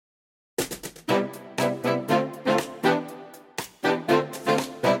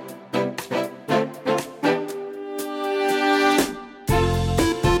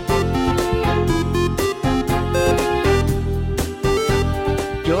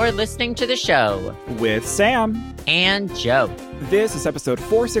You're listening to the show with Sam and Joe. This is episode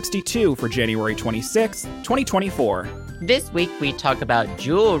 462 for January 26th, 2024. This week we talk about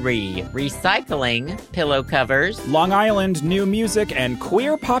jewelry, recycling, pillow covers, Long Island new music, and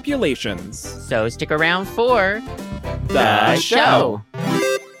queer populations. So stick around for The show.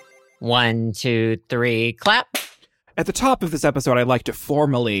 1, 2, 3, clap. At the top of this episode, I'd like to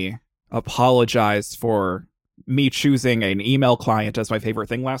formally apologize for me choosing an email client as my favorite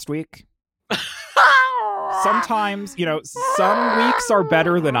thing last week. Sometimes, some weeks are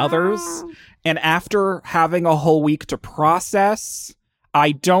better than others. And after having a whole week to process,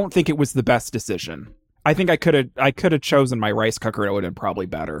 I don't think it was the best decision. I think I could have chosen my rice cooker and it would have been probably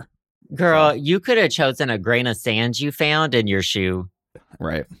better. Girl, you could have chosen a grain of sand you found in your shoe.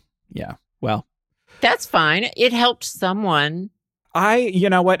 Right. Yeah. Well, that's fine. It helped someone. You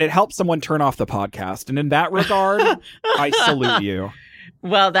know what? It helped someone turn off the podcast. And in that regard, I salute you.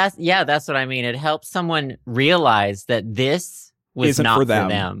 Well, that's what I mean. It helped someone realize that this isn't not for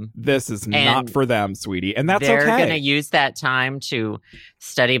them. This is not for them, sweetie. And that's they're okay. They're going to use that time to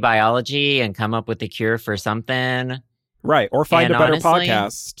study biology and come up with a cure for something. Right. Or find a better honestly,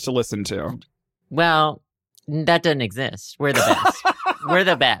 podcast to listen to. Well, that doesn't exist. We're the best. We're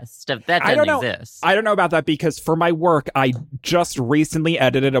the best. That doesn't exist. I don't know about that because for my work, I just recently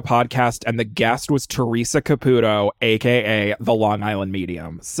edited a podcast and the guest was Teresa Caputo, a.k.a. the Long Island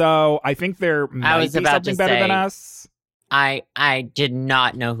Medium. So I think there might be something better than us. I did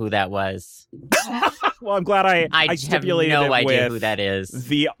not know who that was. Well, I'm glad I stipulated have no it idea with who that is.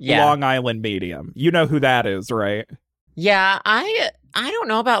 The Long Island Medium. You know who that is, right? Yeah, I don't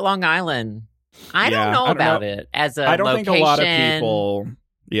know about Long Island. I don't know about it as a I don't location. think a lot of people,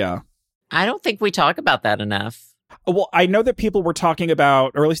 I don't think we talk about that enough. Well, I know that people were talking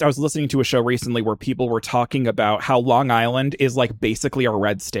about, or at least I was listening to a show recently where people were talking about how Long Island is like basically a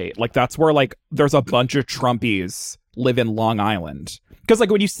red state. Like that's where like there's a bunch of Trumpies live in Long Island. Because like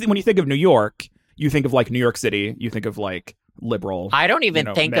when you think of New York, you think of like New York City, you think of like liberal. I don't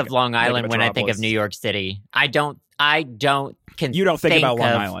even think of Long Island when I think of New York City. I don't. You don't think about Long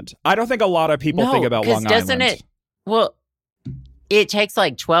Island. I don't think a lot of people think about Long Island. Doesn't it? Well, it takes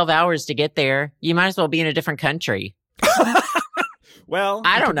like 12 hours to get there. You might as well be in a different country. Well,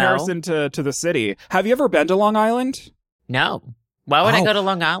 I don't know. In comparison to the city. Have you ever been to Long Island? No. Why would I go to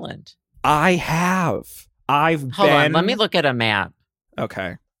Long Island? I have. Hold on. Let me look at a map.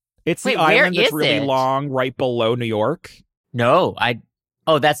 Okay. It's the island that's really long right below New York. No,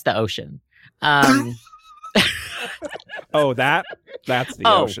 that's the ocean. Oh, that's the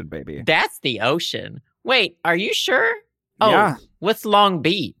ocean, baby. That's the ocean. Wait, are you sure? Oh, yeah. What's Long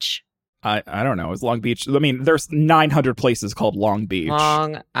Beach? I don't know. It's Long Beach. I mean, there's 900 places called Long Beach.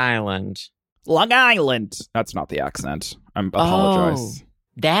 Long Island. Long Island. That's not the accent. I apologize. Oh,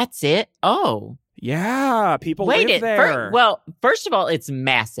 that's it? Oh. Yeah, people live there. First of all, it's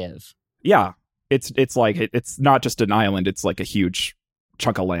massive. Yeah. It's like, it's not just an island. It's like a huge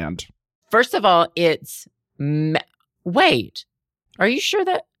chunk of land. First of all, it's... Wait, are you sure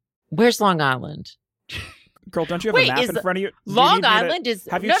that... Where's Long Island? Girl, don't you have a map in front of you? Long Island is...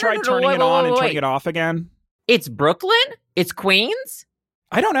 Have you tried turning it on and turning it off again? It's Brooklyn? It's Queens?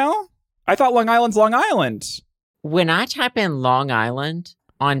 I don't know. I thought Long Island's Long Island. When I type in Long Island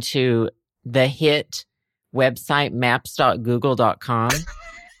onto the hit website maps.google.com,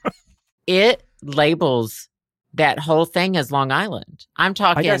 it labels that whole thing as Long Island. I'm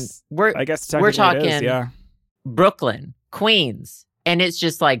talking... I guess we're talking it is, yeah. Brooklyn, Queens, and it's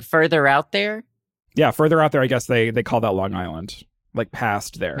just like further out there. Yeah, further out there, I guess they call that Long Island, like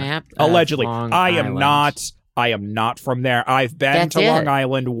past there. Map allegedly. I am not from there. I've been to Long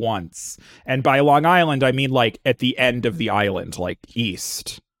Island once, and by Long Island I mean like at the end of the island, like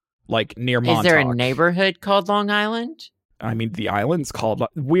east, like near Montauk. Is there a neighborhood called Long Island? I mean, the island's called.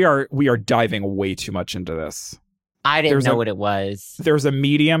 We are diving way too much into this. I didn't know what it was. There's a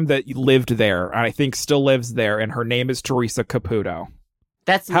medium that lived there, and I think still lives there, and her name is Teresa Caputo.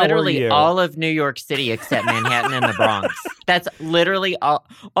 That's literally all of New York City except Manhattan and the Bronx. That's literally all.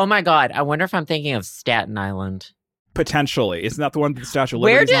 Oh my God. I wonder if I'm thinking of Staten Island. Potentially. Isn't that the one that the Statue of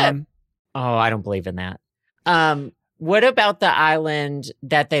Liberty's on? Oh, I don't believe in that. What about the island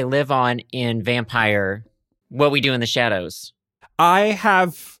that they live on in Vampire, What We Do in the Shadows? I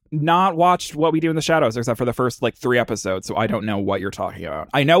have not watched What We Do in the Shadows except for the first 3 episodes, so I don't know what you're talking about.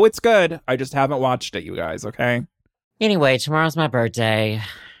 I know it's good. I just haven't watched it, you guys, okay? Anyway, tomorrow's my birthday.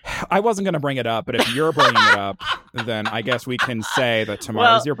 I wasn't going to bring it up, but if you're bringing it up, then I guess we can say that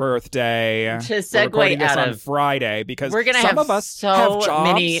tomorrow's your birthday. To segue this on Friday, because we're gonna some of us have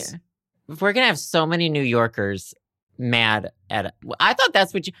jobs. We're going to have so many New Yorkers mad at. I thought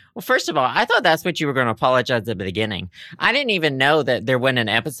that's what you. Well, first of all, I thought that's what you were going to apologize at the beginning. I didn't even know that there wasn't an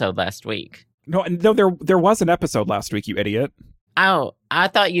episode last week. No, there was an episode last week, you idiot. Oh, I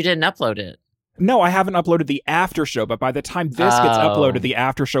thought you didn't upload it. No, I haven't uploaded the after show, but by the time this gets uploaded, the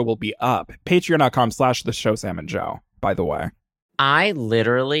after show will be up. Patreon.com/the show Sam and Joe, by the way. I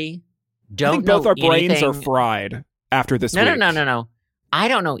literally don't I think know both our anything. brains are fried after this week. No. I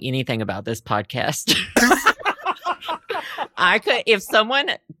don't know anything about this podcast. I could, if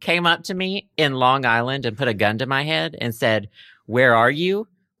someone came up to me in Long Island and put a gun to my head and said, "Where are you?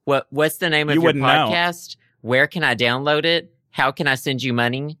 What's the name of your podcast? Where can I download it? How can I send you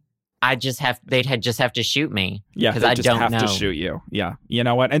money?" They'd just have to shoot me. Yeah, because I just don't have know. to shoot you. Yeah, you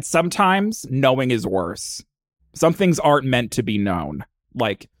know what? And sometimes knowing is worse. Some things aren't meant to be known,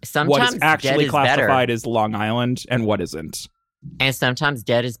 like Sometimes what is actually dead is classified better. as Long Island and what isn't. And sometimes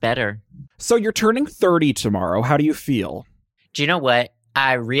dead is better. So you're turning 30 tomorrow. How do you feel? Do you know what?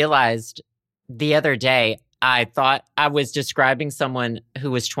 I realized the other day, I thought I was describing someone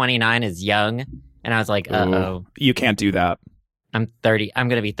who was 29 as young. And I was like, uh-oh. You can't do that. I'm 30. I'm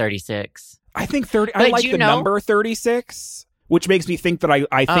going to be 36. I think 30. But I like the number 36, which makes me think that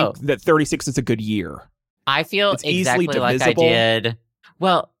I think that 36 is a good year. I feel It's easily exactly like I divisible. did.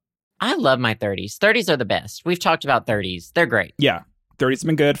 Well, I love my 30s. 30s are the best. We've talked about 30s. They're great. Yeah. 30's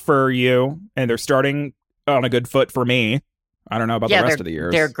been good for you, and they're starting on a good foot for me. I don't know about the rest of the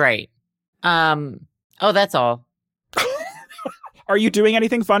years. They're great. That's all. Are you doing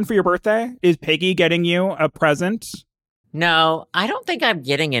anything fun for your birthday? Is Piggy getting you a present? No, I don't think I'm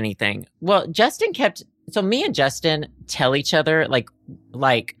getting anything. Well, so me and Justin tell each other like,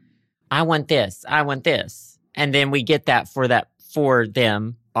 I want this. And then we get that for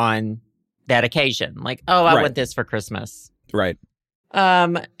them on that occasion. Like, I Right. want this for Christmas. Right.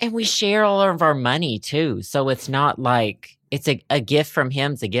 And we share all of our money too. So it's not like it's a gift from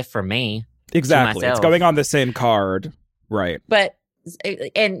him. It's a gift from me. Exactly. It's myself. going on the same card. Right. But,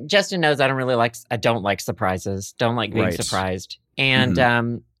 and Justin knows I don't like surprises. Don't like being Right. surprised.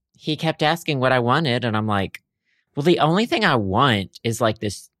 And, he kept asking what I wanted. And I'm like, well, the only thing I want is like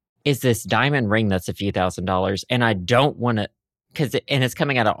this diamond ring that's a few $1,000s. And I don't want to, and it's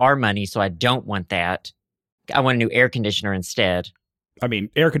coming out of our money. So I don't want that. I want a new air conditioner instead. I mean,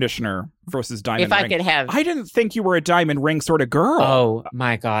 air conditioner versus diamond If ring. I could have, I didn't think you were a diamond ring sort of girl. oh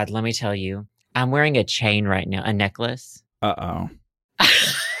my God, let me tell you, I'm wearing a chain right now, a necklace. Uh-oh.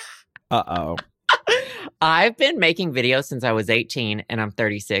 Uh-oh. I've been making videos since I was 18 and I'm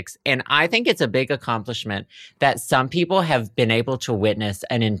 36. And I think it's a big accomplishment that some people have been able to witness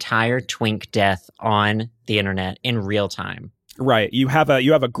an entire twink death on the internet in real time. Right. You have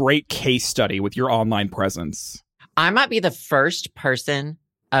a great case study with your online presence. I might be the first person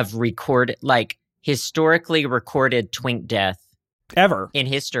of historically recorded twink death Ever. in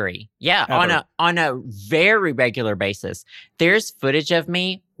history. Yeah, Ever. on a very regular basis. There's footage of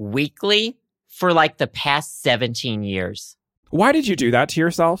me weekly for like the past 17 years. Why did you do that to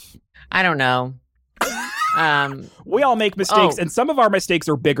yourself? I don't know. We all make mistakes, and some of our mistakes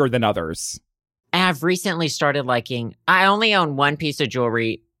are bigger than others. I've recently started liking, I only own one piece of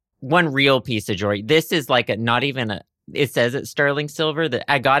jewelry, one real piece of jewelry. This is like it says it's sterling silver. That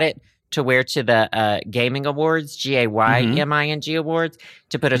I got it to wear to the gaming awards, GAYMING awards,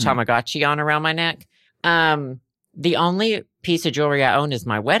 to put a Tamagotchi on around my neck. The only piece of jewelry I own is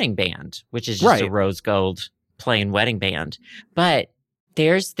my wedding band, which is just a rose gold plain wedding band. But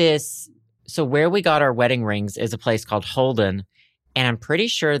there's this, so where we got our wedding rings is a place called Holden. And I'm pretty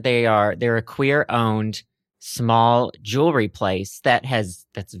sure they're a queer owned small jewelry place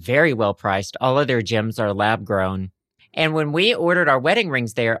that's very well priced. All of their gems are lab grown. And when we ordered our wedding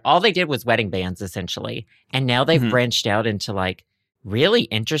rings there, all they did was wedding bands essentially. And now they've branched out into like really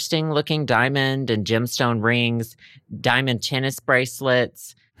interesting looking diamond and gemstone rings, diamond tennis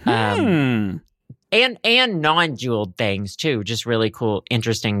bracelets, and non-jeweled things too. Just really cool,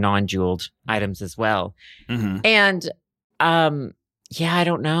 interesting non-jeweled items as well. And, I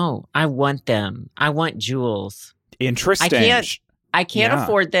don't know. I want them. I want jewels. Interesting. I can't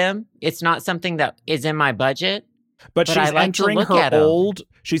afford them. It's not something that is in my budget. But she's I like entering to look at 'em.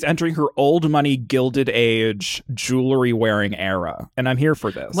 She's entering her old money, gilded age, jewelry wearing era, and I'm here for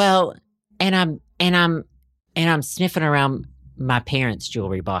this. Well, and I'm sniffing around my parents'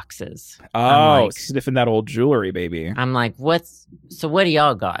 jewelry boxes. Oh, sniffing that old jewelry, baby. I'm like, what do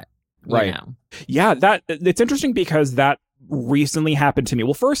y'all got? You Right. know? Yeah, it's interesting because that recently happened to me.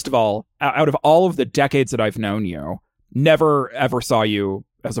 Well, first of all, out of all of the decades that I've known you, never ever saw you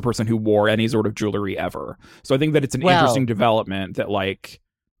as a person who wore any sort of jewelry ever. So I think that it's an interesting development that like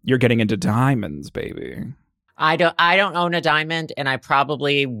you're getting into diamonds, baby. I don't own a diamond, and I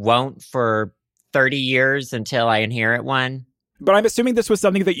probably won't for 30 years until I inherit one. But I'm assuming this was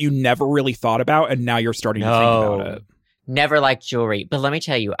something that you never really thought about, and now you're starting to think about it. Never liked jewelry. But let me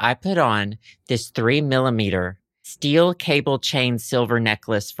tell you, I put on this 3mm steel cable chain silver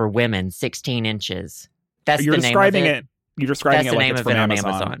necklace for women, 16 inches. That's You're the describing name of it. You're describing That's it the like name it's of from it on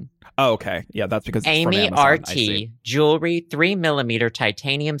Amazon. Amazon. Oh, okay. Yeah, that's because it's Amy from Amazon. RT jewelry 3mm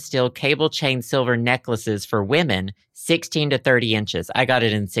titanium steel cable chain silver necklaces for women 16 to 30 inches. I got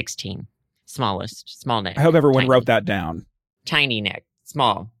it in 16. Small neck. I hope everyone tiny. wrote that down. Tiny neck,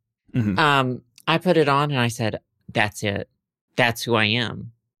 small. Mm-hmm. I put it on and I said, that's it. That's who I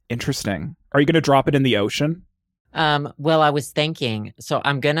am. Interesting. Are you going to drop it in the ocean? Well, I was thinking, so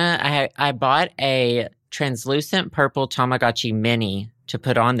I bought a translucent purple Tamagotchi mini to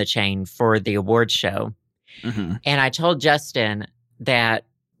put on the chain for the award show. Mm-hmm. And I told Justin that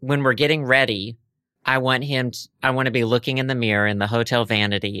when we're getting ready, I want to be looking in the mirror in the hotel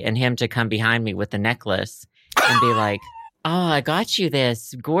vanity and him to come behind me with the necklace and be like, oh, I got you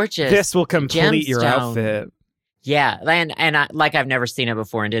this gorgeous This will complete your gemstone. outfit. Yeah, and I've never seen it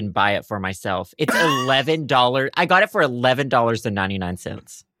before and didn't buy it for myself. It's $11. I got it for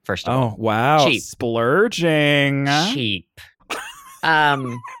 $11.99. First of all, Oh, wow. Cheap. Splurging. cheap.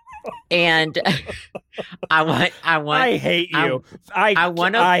 And I hate you.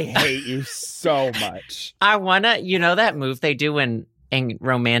 I hate you so much. I wanna, that move they do in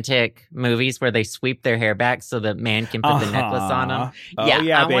romantic movies where they sweep their hair back so the man can put the necklace on them. Oh,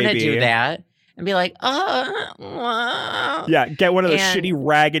 I want to baby. do that and be like, Yeah, get one of those shitty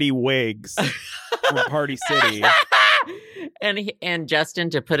raggedy wigs from Party City. and Justin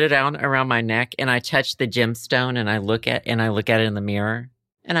to put it on around my neck, and I touch the gemstone, and I look at it in the mirror,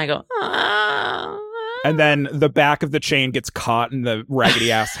 and I go, And then the back of the chain gets caught in the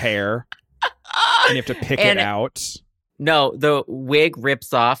raggedy ass hair, and you have to pick it out. No, the wig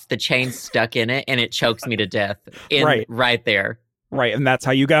rips off, the chain's stuck in it, and it chokes me to death. Right there. Right, and that's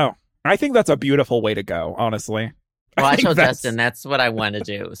how you go. I think that's a beautiful way to go, honestly. Well, I think told Justin that's what I want to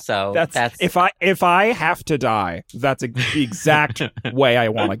do. So that's if I have to die, that's the exact way I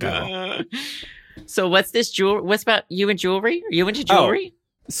want to go. So what's this jewelry? What's about you and jewelry? Are you into jewelry?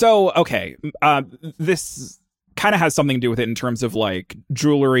 So, okay, this kind of has something to do with it in terms of like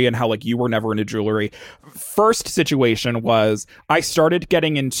jewelry and how like you were never into jewelry. First situation was I started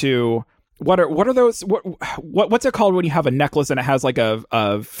getting into what are those what's it called when you have a necklace and it has like a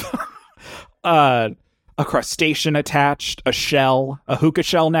crustacean attached, a hookah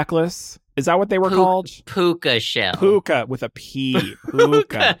shell necklace. Is that what they were called? Puka shell. Puka with a P.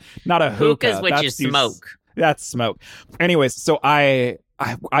 Puka. Not a hookah. Puka's what you smoke. That's smoke. Anyways, so I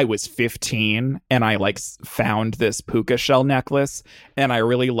was 15 and I like found this puka shell necklace and I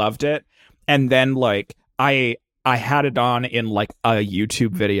really loved it. And then like I had it on in like a YouTube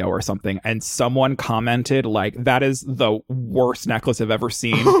video or something, and someone commented like, that is the worst necklace I've ever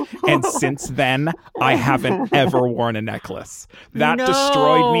seen. And since then, I haven't ever worn a necklace. That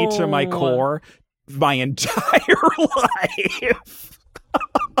destroyed me to my core my entire life.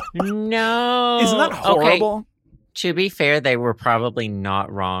 No. Isn't that horrible? Okay. To be fair, they were probably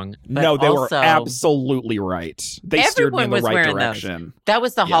not wrong. But no, they also, were absolutely right. They steered me in the right direction. Those. That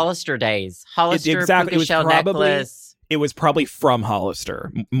was the Hollister days. Hollister, exactly. Puka shell necklace. It was probably from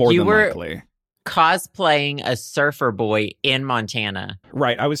Hollister, more than likely. Cosplaying a surfer boy in Montana.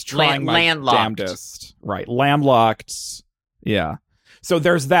 Right. I was trying my landlocked. damnedest. Right. Landlocked. Yeah. So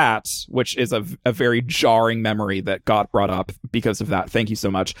there's that, which is a very jarring memory that got brought up because of that. Thank you so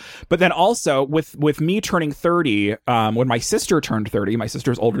much. But then also with me turning 30, when my sister turned 30, my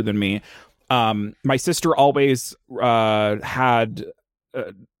sister's older than me. My sister always had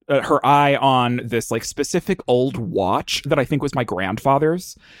her eye on this like specific old watch that I think was my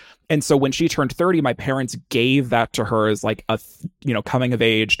grandfather's. And so when she turned 30, my parents gave that to her as like a, coming of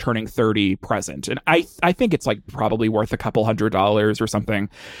age, turning 30 present. And I think it's like probably worth a couple $100 or something.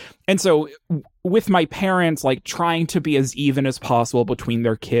 And so with my parents, like trying to be as even as possible between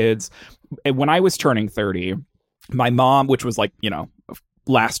their kids, when I was turning 30, my mom, which was like,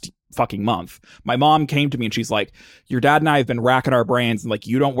 last fucking month, my mom came to me and she's like, your dad and I have been racking our brains and like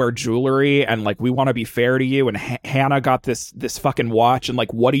you don't wear jewelry and like we want to be fair to you, and Hannah got this fucking watch and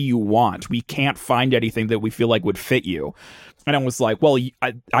like what do you want? We can't find anything that we feel like would fit you. And I was like, well,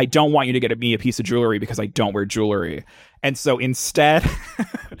 I don't want you to get me a piece of jewelry because I don't wear jewelry. And so instead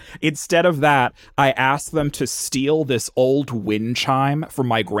of that, I asked them to steal this old wind chime from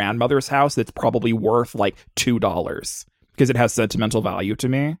my grandmother's house that's probably worth like $2 because it has sentimental value to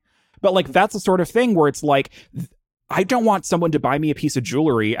me. But like, that's the sort of thing where it's like, I don't want someone to buy me a piece of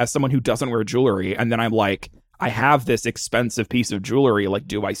jewelry as someone who doesn't wear jewelry. And then I'm like, I have this expensive piece of jewelry. Like,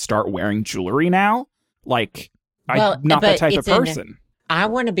 do I start wearing jewelry now? Like, Well, I'm not that but type of it's an- person. I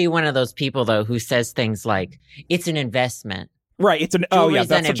want to be one of those people, though, who says things like, it's an investment. Right. It's an, oh yeah, Jewelry's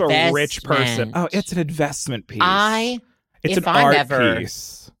that's an such a rich person. investment. Oh, it's an investment piece. It's if an I'm art ever-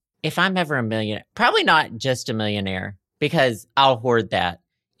 piece. If I'm ever a millionaire, probably not just a millionaire, because I'll hoard that.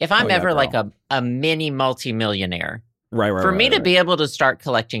 If I'm Oh, yeah, ever girl. like a mini multimillionaire, Right. for me to be able to start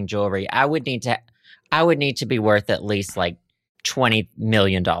collecting jewelry, I would need to be worth at least like $20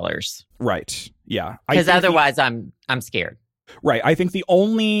 million. Right. Yeah. Because otherwise I'm scared. Right. I think the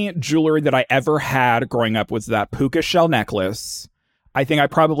only jewelry that I ever had growing up was that puka shell necklace. I think I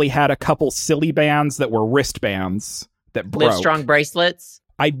probably had a couple silly bands that were wristbands that broke. Livestrong bracelets.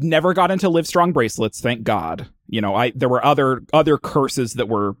 I never got into Livestrong bracelets, thank God. You know, there were other curses that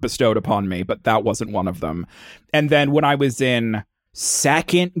were bestowed upon me, but that wasn't one of them. And then when I was in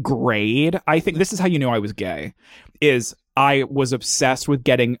second grade, I think this is how you know I was gay, is I was obsessed with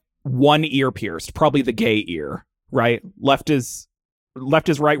getting one ear pierced, probably the gay ear, right? Left is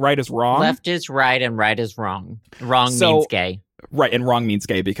right, right is wrong. Left is right and right is wrong. Wrong So- means gay. Right, and wrong means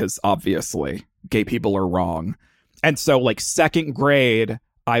gay because obviously gay people are wrong. And so like second grade,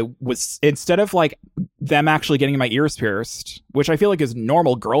 I was, instead of like them actually getting my ears pierced, which I feel like is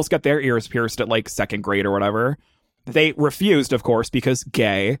normal, girls get their ears pierced at like second grade or whatever. They refused, of course, because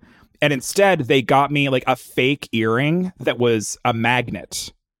gay. And instead they got me like a fake earring that was a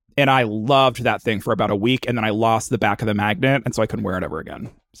magnet. And I loved that thing for about a week. And then I lost the back of the magnet. And so I couldn't wear it ever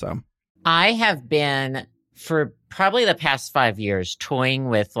again. So I have been, for probably the past 5 years, toying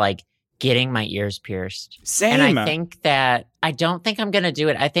with like getting my ears pierced. same. And I think that I don't think I'm going to do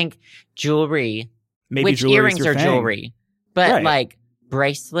it. I think jewelry, Maybe which jewelry's earrings your are thing. jewelry, but Right. like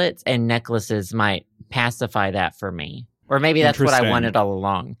bracelets and necklaces might pacify that for me. Or maybe that's what I Interesting. wanted all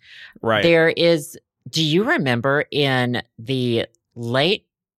along. Right. Do you remember in the late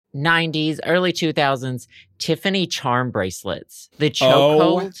 90s, early 2000s, Tiffany charm bracelets? The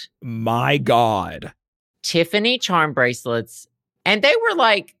chokehold My God. Tiffany charm bracelets. And they were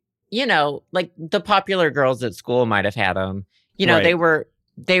like, you know, like the popular girls at school might have had them. You know, Right.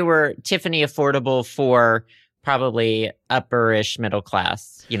 they were Tiffany affordable for probably upperish middle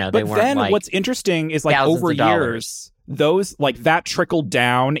class. You know, they But weren't then like what's interesting is like thousands over of dollars. years, those like that trickled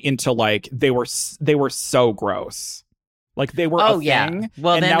down into like they were so gross. Like they were oh a yeah. thing.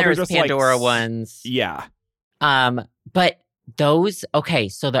 Well, and then now they're there's just Pandora like, ones. Yeah. But those, okay,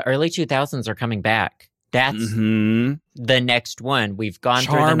 so the early 2000s are coming back. That's Mhm. the next one. We've gone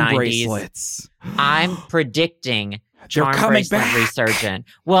Charm through the 90s. bracelets. I'm predicting They're charm coming bracelet back. resurgent.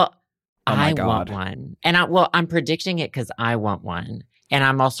 Well, Oh my I God. want one. And I'm predicting it because I want one. And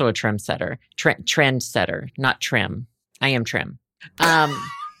I'm also a trend setter. Trend setter, not trim. I am trim.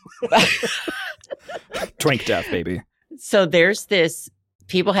 Twink death, baby. So there's this,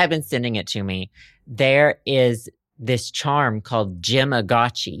 people have been sending it to me. There is this charm called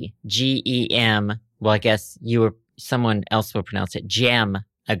Gem-Agachi, Gem. Well, I guess someone else will pronounce it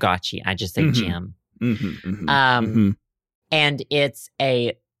Gem-Agachi. I just say Mhm. Gem. Mm-hmm, And it's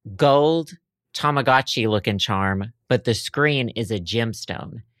a gold Tamagotchi looking charm, but the screen is a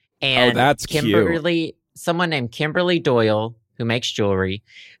gemstone. And that's cute. someone named Kimberly Doyle, who makes jewelry,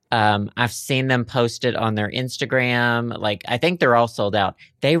 I've seen them post it on their Instagram. Like, I think they're all sold out.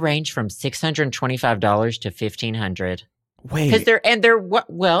 They range from $625 to $1,500. Wait.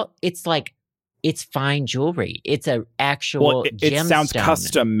 Because it's like, it's fine jewelry. It's an actual Well, it sounds gemstone.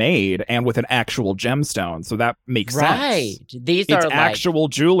 custom made and with an actual gemstone, so that makes Right. sense. These It's are like, actual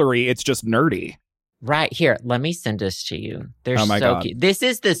jewelry. It's just nerdy. right here. Let me send this to you. They're Oh my so God. cute. This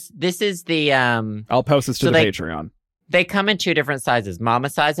is the I'll post this to So the they- Patreon. They come in two different sizes, mama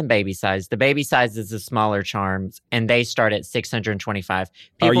size and baby size. The baby size is the smaller charms, and they start at $625.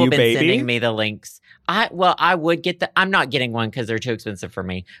 People Are you have been baby? sending me the links. I would get I'm not getting one because they're too expensive for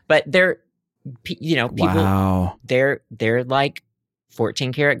me. But people, Wow. they're like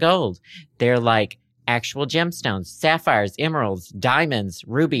 14 karat gold. They're like actual gemstones, sapphires, emeralds, diamonds,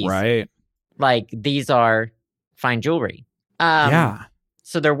 rubies. Right. Like these are fine jewelry. Yeah.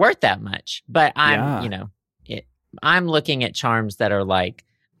 So they're worth that much. But Yeah. I'm looking at charms that are like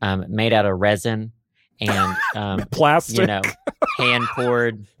made out of resin and Plastic. hand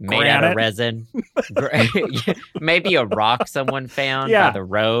poured, made out of Granite. resin. Maybe a rock someone found Yeah. by the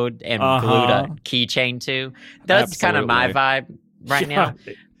road and Uh-huh. glued a keychain to. That's kind of my vibe right now.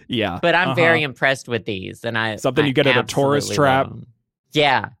 Yeah. But I'm very Uh-huh. impressed with these, and Something you get at a tourist absolutely trap. love 'em.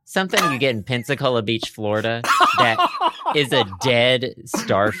 Yeah, something you get in Pensacola Beach, Florida, that is a dead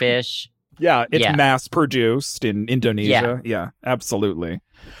starfish Yeah, it's Yeah. mass produced in Indonesia. Yeah, absolutely.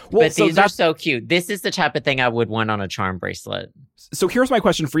 Well, But these are so cute. This is the type of thing I would want on a charm bracelet. So here's my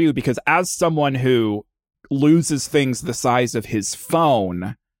question for you, because as someone who loses things the size of his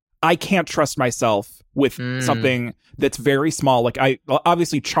phone, I can't trust myself with something that's very small. Like,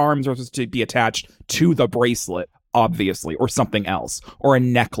 obviously charms are supposed to be attached to the bracelet, obviously, or something else, or a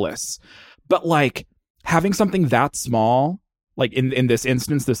necklace. But like having something that small, like in this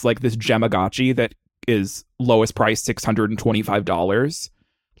instance, this Gemagachi that is lowest price $625,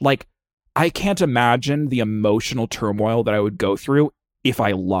 like I can't imagine the emotional turmoil that I would go through if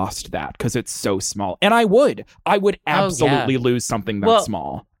I lost that, because it's so small. And I would absolutely lose something that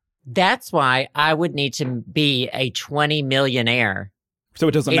small. That's why I would need to be a 20 millionaire. So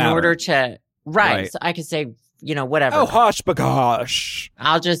it doesn't matter. In order to, right. So I could say, whatever. Oh, hush, bagosh.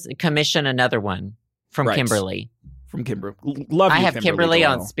 I'll just commission another one from Kimberly. From Kimberly. Love you, I have Kimberly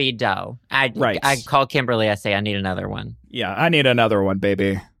Doyle. on speed dial. I call Kimberly. I say, I need another one. Yeah, I need another one,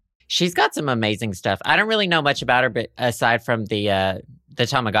 baby. She's got some amazing stuff. I don't really know much about her, but aside from the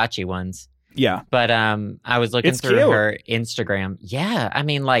Tamagotchi ones. Yeah. But I was looking through her Instagram. Yeah. I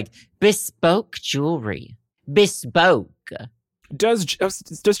mean, like bespoke jewelry. Bespoke. Does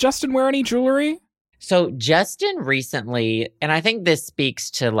Justin wear any jewelry? So Justin recently, and I think this speaks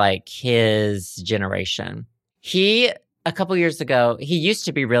to like his generation. A couple years ago, he used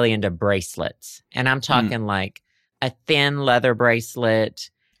to be really into bracelets. And I'm talking like a thin leather bracelet.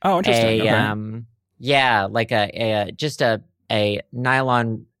 Oh, interesting. Like a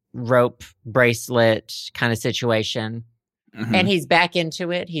nylon rope bracelet kind of situation. Mm-hmm. And he's back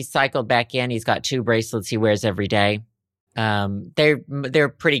into it. He's cycled back in. He's got 2 bracelets he wears every day. They're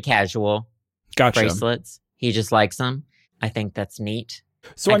pretty casual bracelets. He just likes them. I think that's neat.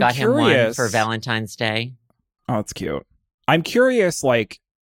 So I got him one for Valentine's Day. Oh, that's cute. I'm curious, like,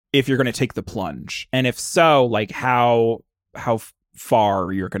 if you're going to take the plunge, and if so, like how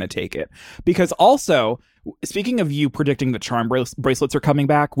far you're going to take it. Because also, speaking of you predicting that charm bracelets are coming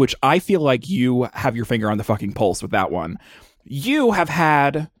back, which I feel like you have your finger on the fucking pulse with that one. You have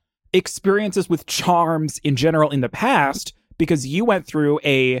had experiences with charms in general in the past because you went through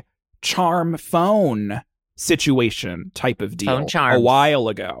a charm phone situation type of deal a while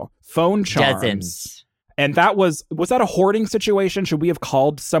ago. Phone charms. Dozens. And that was that a hoarding situation? Should we have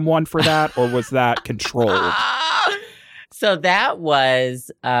called someone for that, or was that controlled? So that was,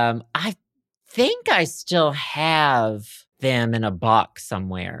 I think I still have them in a box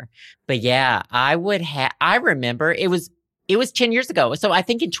somewhere. But yeah, I remember it was 10 years ago. So I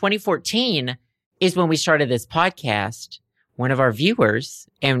think in 2014 is when we started this podcast. One of our viewers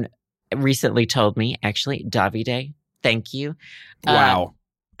and recently told me, actually, Davide, thank you. Wow.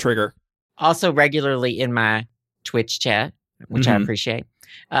 Trigger. Also regularly in my Twitch chat, which I appreciate.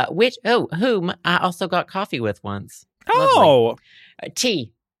 Whom I also got coffee with once. Oh.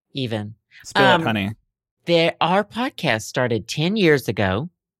 Tea, even. Spill it, honey. Our podcast started 10 years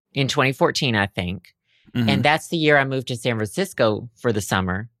ago in 2014, I think. Mm-hmm. And that's the year I moved to San Francisco for the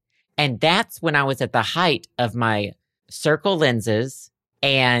summer. And that's when I was at the height of my circle lenses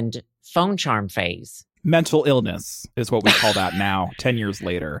and phone charm phase. Mental illness is what we call that now, 10 years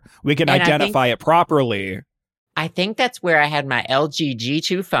later. We can identify it properly. I think that's where I had my LG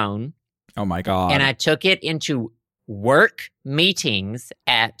G2 phone. Oh, my God. And I took it into work meetings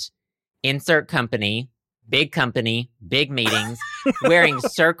at insert company, big meetings, wearing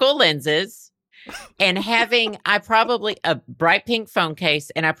circle lenses and having a bright pink phone case.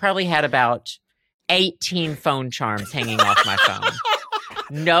 And I probably had about 18 phone charms hanging off my phone.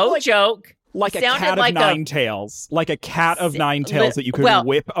 No joke. Like a cat of nine tails. Like a cat of 9 tails that you could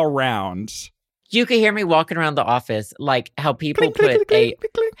whip around. You could hear me walking around the office, like how people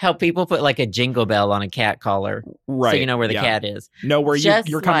put like a jingle bell on a cat collar. Right. So you know where the cat is. No, where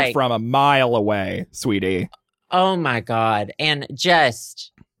you're coming from a mile away, sweetie. Oh my God. And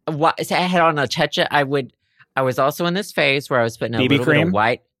just I had on a touch of, I was also in this phase where I was putting a little bit of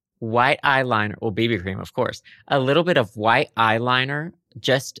white eyeliner. Well, BB cream, of course. A little bit of white eyeliner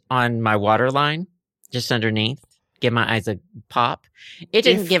just on my waterline, just underneath. Give my eyes a pop. It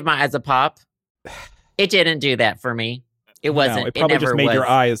didn't give my eyes a pop. It didn't do that for me. It wasn't. No, it probably just made your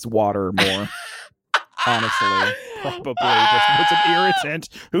eyes water more. Honestly. Probably just was an irritant.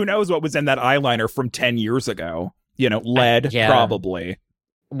 Who knows what was in that eyeliner from 10 years ago? Lead, probably.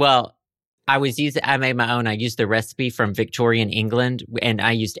 Well, I made my own. I used the recipe from Victorian England, and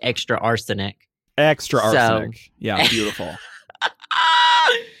I used extra arsenic. Arsenic. Yeah, beautiful.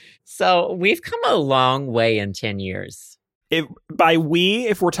 So we've come a long way in 10 years.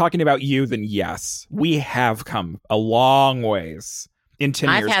 If we're talking about you, then yes, we have come a long ways. in 10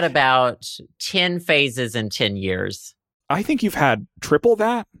 I've years. had about 10 phases in 10 years. I think you've had triple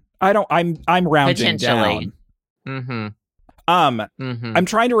that. I'm rounding Potentially. down. Mm-hmm. I'm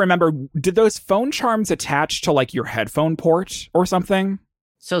trying to remember, did those phone charms attach to like your headphone port or something?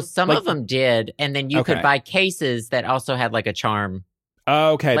 So some Like- of them did, and then you Okay. could buy cases that also had like a charm.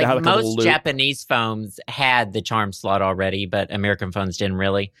 Okay, they had Like like a little most loop. Japanese phones had the charm slot already, but American phones didn't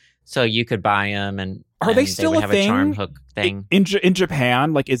really. So you could buy them, and Are they and still would a have thing? a charm hook thing. In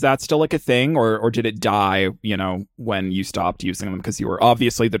Japan, like, is that still like a thing, or did it die? You know, when you stopped using them because you were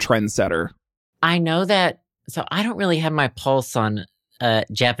obviously the trendsetter. I know that. So I don't really have my pulse on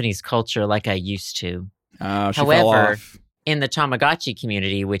Japanese culture like I used to. She fell However, off. In the Tamagotchi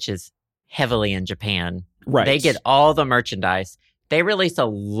community, which is heavily in Japan, Right. they get all the merchandise. They release a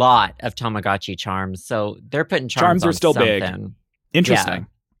lot of Tamagotchi charms, so they're putting charms Charms are on still big. something. Interesting.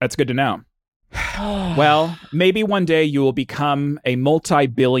 That's good to know. Well, maybe one day you will become a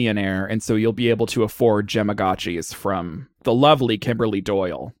multi-billionaire, and so you'll be able to afford Gemagotchis from the lovely Kimberly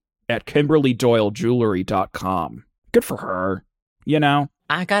Doyle at KimberlyDoyleJewelry.com. Good for her. You know,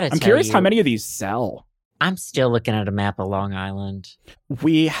 I gotta I'm tell curious you, how many of these sell. I'm still looking at a map of Long Island.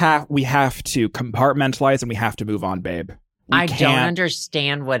 We have to compartmentalize and we have to move on, babe. We I don't can't-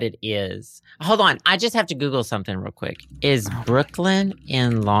 understand what it is. Hold on, I just have to Google something real quick. Is Brooklyn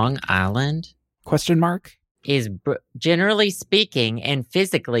in Long Island? Question mark? Generally speaking and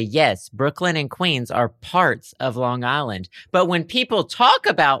physically, yes, Brooklyn and Queens are parts of Long Island. But when people talk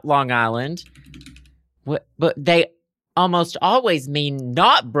about Long Island, but they almost always mean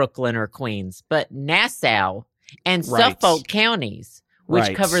not Brooklyn or Queens, but Nassau and Right. Suffolk counties, which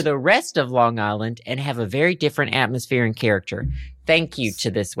Right. cover the rest of Long Island and have a very different atmosphere and character. Thank you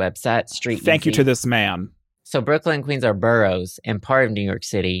to this website, Street Thank you Easy. to this man. So Brooklyn and Queens are boroughs and part of New York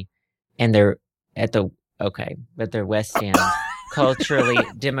City, and they're but they're West End. Culturally,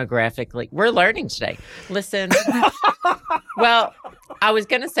 demographically. We're learning today. Listen, well, I was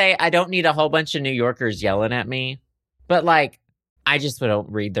going to say I don't need a whole bunch of New Yorkers yelling at me, but like, I just don't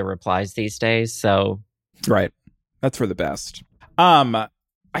read the replies these days. So, Right. That's for the best.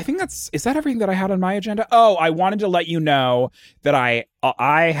 I think is that everything that I had on my agenda? Oh, I wanted to let you know that I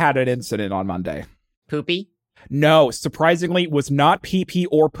had an incident on Monday. poopy. No, surprisingly, it was not pee-pee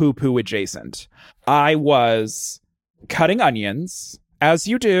or poo-poo adjacent. I was cutting onions, as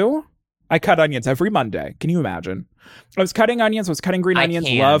you do. I cut onions every Monday. Can you imagine? I was cutting onions, was cutting green I onions,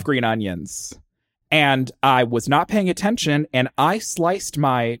 can. love green onions. And I was not paying attention, and I sliced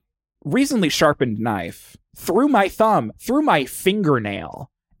my recently sharpened knife through my thumb, through my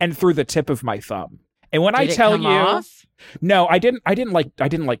fingernail, and through the tip of my thumb. And when I Did it tell come you, off? no, I didn't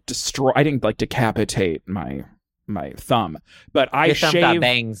decapitate my thumb, but I Your thumb got shaved.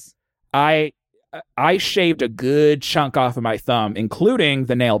 bangs. I shaved a good chunk off of my thumb, including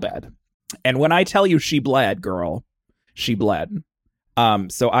the nail bed. And when I tell you she bled, girl, she bled.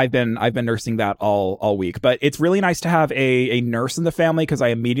 So I've been nursing that all week. But it's really nice to have a nurse in the family, because I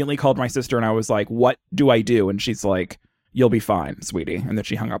immediately called my sister and I was like, "What do I do?" And she's like, "You'll be fine, sweetie." And then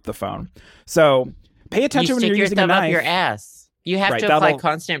she hung up the phone. So pay attention You when stick you're your using a thumb knife. up your ass. You have Right, to apply that'll-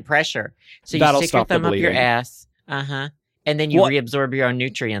 constant pressure. So you that'll stick your stop the thumb up your bleeding. ass. And then you Well- reabsorb your own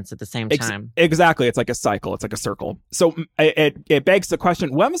nutrients at the same time. Exactly. It's like a cycle. It's like a circle. So it begs the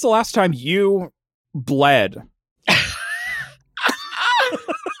question, when was the last time you bled?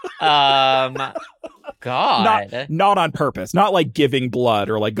 God. Not on purpose. Not like giving blood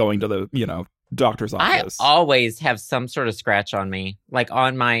or like going to the, doctor's I office. always have some sort of scratch on me, like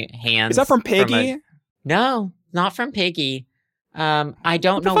on my hands. Is that from Piggy? No, not from Piggy. I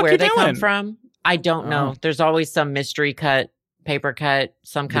don't What the know fuck where you they come doing? from. I don't know. Oh. There's always some mystery cut, paper cut,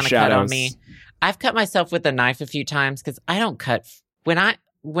 some The kind of cut on shadows. me. I've cut myself with a knife a few times because I don't cut. When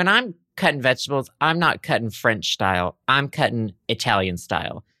I'm cutting vegetables, I'm not cutting French style. I'm cutting Italian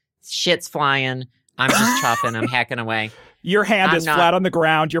style. Shit's flying. I'm just chopping. I'm hacking away. Your hand I'm is not- flat on the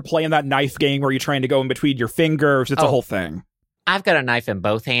ground. You're playing that knife game where you're trying to go in between your fingers. It's a Oh. whole thing. I've got a knife in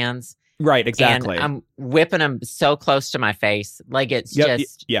both hands. Right, exactly. And I'm whipping them so close to my face. Like it's Yep,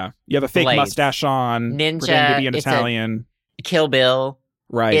 just yeah. You have a fake blades. mustache on. Ninja, Pretend to be an it's Italian. Kill Bill.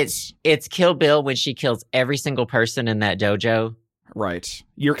 Right. It's Kill Bill when she kills every single person in that dojo. Right.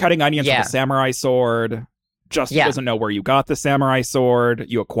 You're cutting onions Yeah. with a samurai sword. Justin Yeah. doesn't know where you got the samurai sword.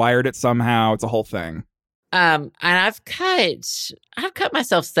 You acquired it somehow. It's a whole thing. And I've cut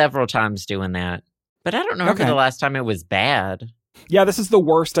myself several times doing that. But I don't remember Okay. the last time it was bad. Yeah, this is the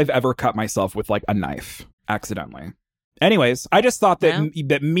worst I've ever cut myself with like a knife accidentally. Anyways, I just thought that Well.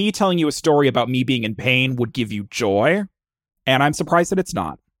 that me telling you a story about me being in pain would give you joy, and I'm surprised that it's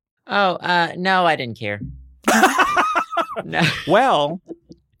not. Oh, no, I didn't care. No. Well,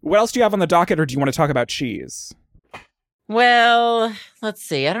 what else do you have on the docket, or do you want to talk about cheese? Well, let's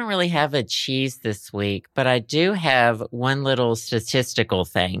see. I don't really have a cheese this week, but I do have one little statistical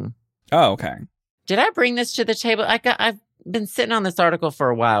thing. Oh, okay. Did I bring this to the table? I've been sitting on this article for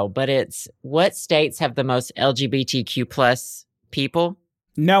a while, but it's what states have the most LGBTQ plus people?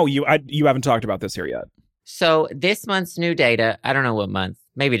 No, you haven't talked about this here yet. So this month's new data, I don't know what month,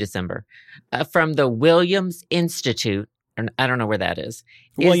 maybe December, from the Williams Institute, or I don't know where that is.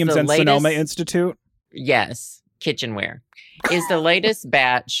 Williams and Sonoma Institute? Yes, kitchenware. Is the latest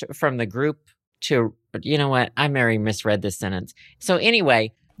batch from the group to, you know what, I very misread this sentence. So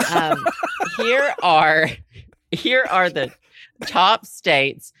anyway, here are the top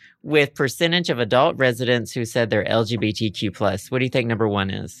states with percentage of adult residents who said they're LGBTQ plus. What do you think number one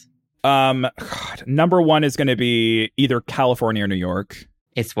is? Number one is going to be either California or New York.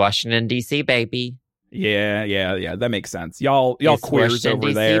 It's Washington, D.C., baby. Yeah. That makes sense. Y'all it's queers Washington, over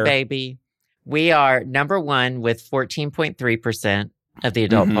DC, there. Baby. We are number one with 14.3% of the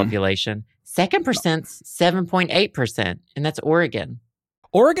adult population. Second percent's 7.8%, and that's Oregon.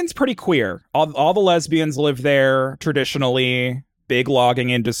 Oregon's pretty queer. All the lesbians live there traditionally. Big logging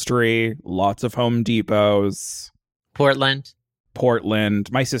industry. Lots of Home Depots. Portland.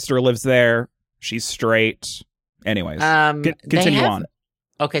 My sister lives there. She's straight. Anyways, continue on.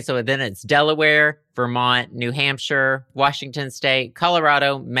 Okay, so then it's Delaware, Vermont, New Hampshire, Washington State,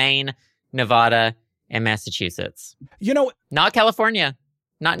 Colorado, Maine, Nevada, and Massachusetts. You know, not California.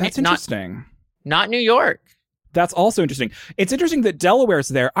 That's interesting. Not New York. That's also interesting. It's interesting that Delaware's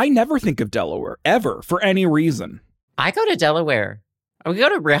there. I never think of Delaware, ever, for any reason. I go to Delaware. We go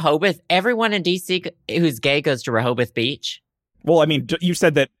to Rehoboth. Everyone in D.C. who's gay goes to Rehoboth Beach. Well, I mean, you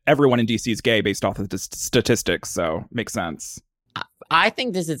said that everyone in D.C. is gay based off of the statistics, so makes sense. I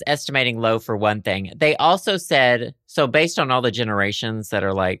think this is estimating low for one thing. They also said, so based on all the generations that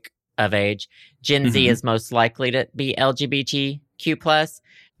are like of age, Gen Z is most likely to be LGBTQ plus.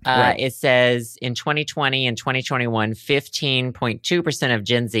 Right. It says in 2020 and 2021, 15.2% of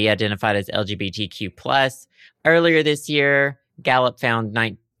Gen Z identified as LGBTQ plus. Earlier this year, Gallup found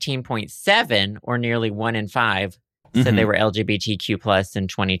 19.7, or nearly 1 in 5, said they were LGBTQ plus in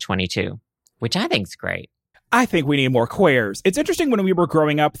 2022, which I think is great. I think we need more queers. It's interesting when we were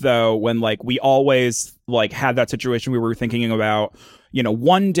growing up, though, when like we always like had that situation we were thinking about, you know,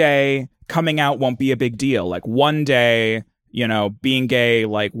 one day coming out won't be a big deal. Like one day, you know, being gay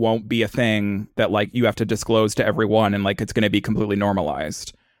like won't be a thing that like you have to disclose to everyone and like it's going to be completely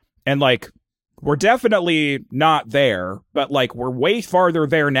normalized. And like we're definitely not there, but like we're way farther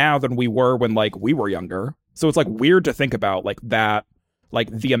there now than we were when like we were younger. So it's like weird to think about like that, like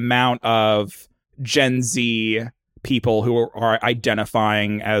the amount of Gen Z people who are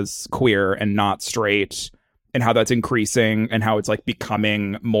identifying as queer and not straight, and how that's increasing and how it's like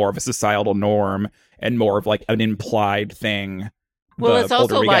becoming more of a societal norm and more of like an implied thing. Well, it's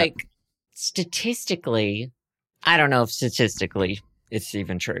also like statistically, I don't know if statistically it's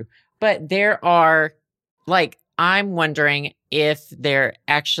even true, but there are like, I'm wondering if there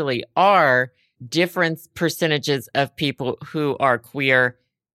actually are different percentages of people who are queer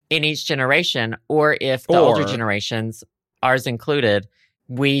in each generation, or if the older generations, ours included,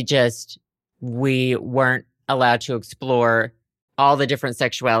 we weren't allowed to explore all the different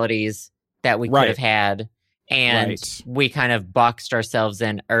sexualities that we could have had, and we kind of boxed ourselves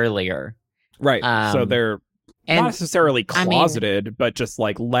in earlier. Right. So they're not necessarily closeted, but just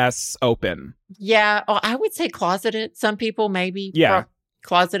like less open. Yeah. Oh, I would say closeted. Some people maybe. Yeah.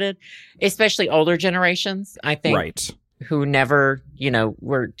 Closeted, especially older generations, I think. Right. Who never, you know,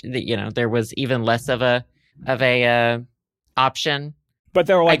 there was even less of a option. But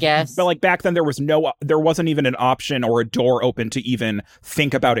there were like, I guess. But like back then there wasn't even an option or a door open to even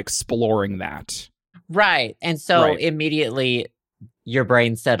think about exploring that. Right. And so immediately your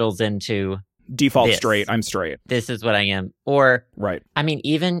brain settles into default straight. I'm straight. This is what I am. Or, I mean,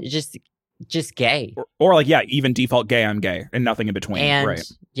 even just gay. Or like, yeah, even default gay, I'm gay, and nothing in between. And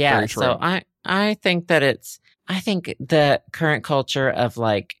yeah, so I think that I think the current culture of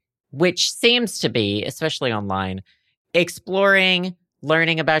like, which seems to be, especially online, exploring,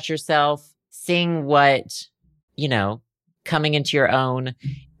 learning about yourself, seeing what, you know, coming into your own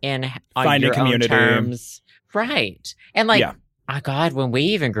and on finding your community. Own terms. Right. And like, oh God, when we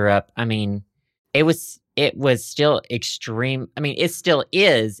even grew up, I mean, it was still extreme. I mean, it still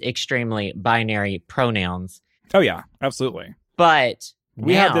is extremely binary pronouns. Oh yeah, absolutely. But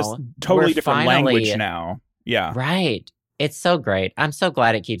we have this totally different language now. Yeah. Right. It's so great. I'm so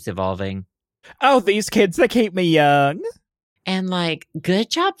glad it keeps evolving. Oh, these kids, they keep me young. And like,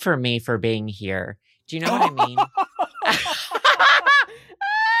 good job for me for being here. Do you know what I mean?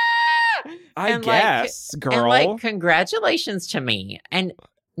 I guess, girl. And like, congratulations to me. And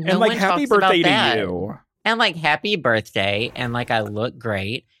no and like, one happy talks birthday about that. to you. And like, happy birthday. And like, I look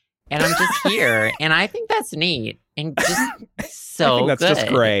great. And I'm just here. And I think that's neat. And just so I think that's good. just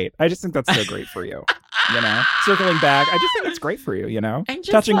great. I just think that's so great for you. You know, circling back, I just think it's great for you. You know, And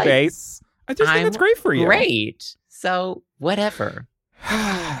just, touching like, base. I just think it's great for you. Great. So whatever.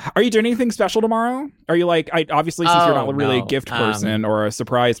 Are you doing anything special tomorrow? Are you like, obviously, since you're not really a no. gift person or a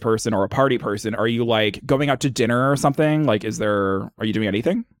surprise person or a party person, are you like going out to dinner or something? Like, are you doing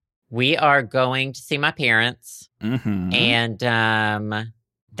anything? We are going to see my parents. Mm-hmm. And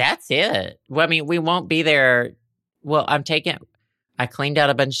that's it. Well, I mean, we won't be there. Well, I cleaned out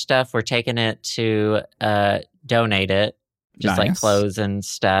a bunch of stuff. We're taking it to donate it. Just like Nice. clothes and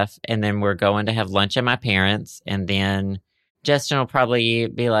stuff. And then we're going to have lunch at my parents'. And then Justin will probably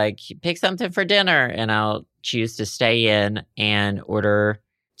be like, pick something for dinner. And I'll choose to stay in and order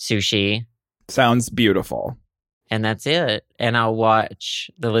sushi. Sounds beautiful. And that's it. And I'll watch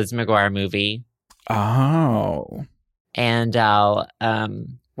the Liz McGuire movie. Oh. And I'll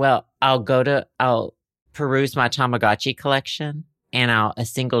peruse my Tamagotchi collection. And a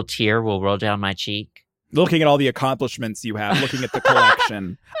single tear will roll down my cheek. Looking at all the accomplishments you have, looking at the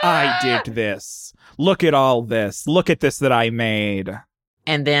collection. I did this. Look at all this. Look at this that I made.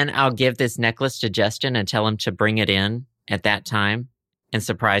 And then I'll give this necklace to Justin and tell him to bring it in at that time and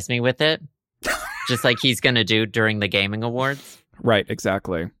surprise me with it. Just like he's going to do during the gaming awards. Right,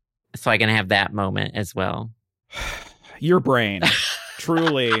 exactly. So I can have that moment as well. Your brain.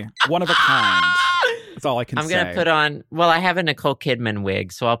 Truly one of a kind. That's all I can say. I'm going to put on, I have a Nicole Kidman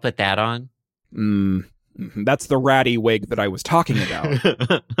wig, so I'll put that on. That's the ratty wig that I was talking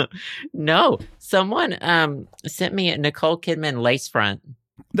about. No, someone sent me a Nicole Kidman lace front.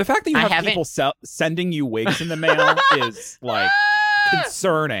 The fact that you have people sending you wigs in the mail is like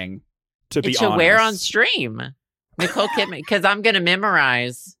concerning, to be honest. To wear on stream. Nicole Kidman, because I'm going to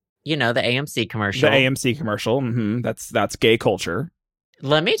memorize, the AMC commercial. The AMC commercial. Mm-hmm. That's gay culture.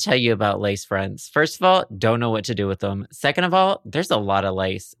 Let me tell you about lace fronts. First of all, don't know what to do with them. Second of all, there's a lot of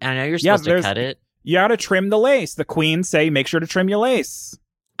lace. I know you're supposed to cut it. You gotta trim the lace. The queens say, make sure to trim your lace.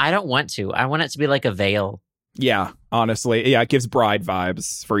 I don't want to. I want it to be like a veil. Yeah, honestly. Yeah, it gives bride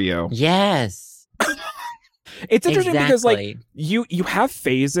vibes for you. Yes. It's interesting because like you have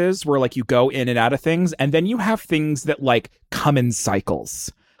phases where like you go in and out of things, and then you have things that like come in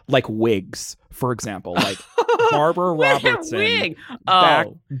cycles. Like wigs, for example. Like Barbara Robertson. Wig.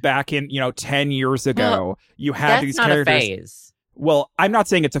 Back in, 10 years ago, you had these characters. That's not a phase. Well, I'm not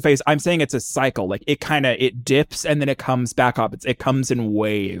saying it's a phase. I'm saying it's a cycle. Like it dips and then it comes back up. It comes in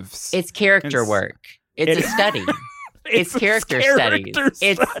waves. It's character work. It's a study. It's character studies.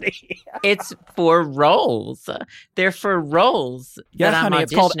 It's for roles. They're for roles that I'm honey,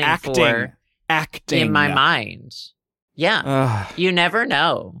 it's called auditioning acting. for Acting in my mind. Yeah. You never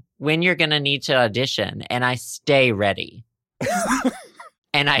know when you're going to need to audition, and I stay ready.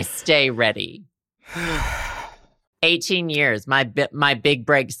 18 years, my big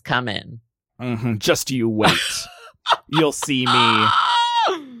break's coming. Mm-hmm. Just you wait. You'll see me.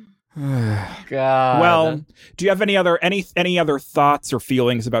 God. Well, do you have any other thoughts or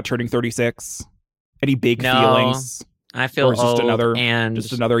feelings about turning 36? Any big feelings? I feel old,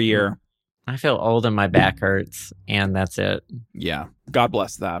 just another year. I feel old and my back hurts, and that's it. Yeah, God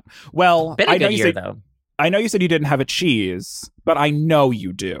bless that. Well, been a good year though. I know you said you didn't have a cheese, but I know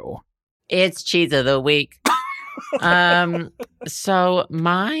you do. It's cheese of the week. So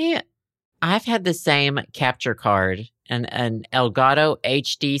I've had the same capture card, an Elgato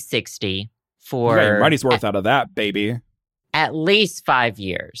HD60 for you got your money's worth out of that, baby. At least 5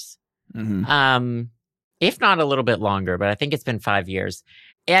 years. Mm-hmm. If not a little bit longer, but I think it's been 5 years.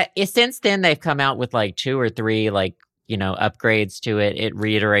 Since then, they've come out with like 2 or 3 upgrades to it,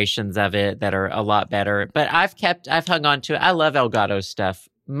 reiterations of it that are a lot better. But I've hung on to it. I love Elgato stuff.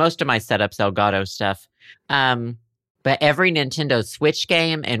 Most of my setup's Elgato stuff. But every Nintendo Switch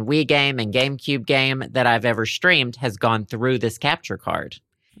game and Wii game and GameCube game that I've ever streamed has gone through this capture card.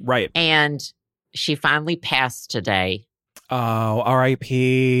 Right. And she finally passed today. Oh,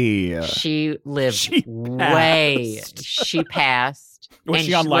 R.I.P. She lived She passed. Was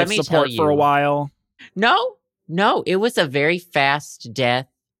she on life support for a while? No, it was a very fast death.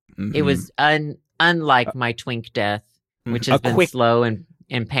 Mm-hmm. It was unlike my twink death, which has been slow and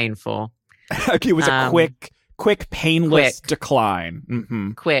painful. It was a quick, painless decline.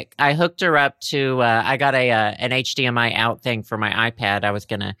 Mm-hmm. Quick. I hooked her up to, I got an HDMI out thing for my iPad. I was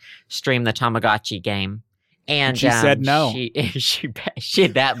going to stream the Tamagotchi game. And she said no. She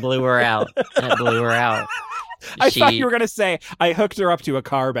that blew her out. That blew her out. I thought you were going to say I hooked her up to a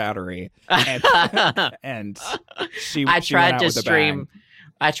car battery. And she tried went out to with a stream. bang.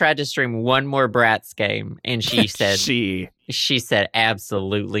 I tried to stream one more Bratz game, and she said she said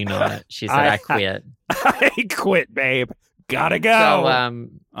absolutely not. She said I quit. I quit, babe. Gotta go. So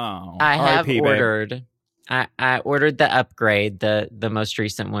I have ordered. I ordered the upgrade, the most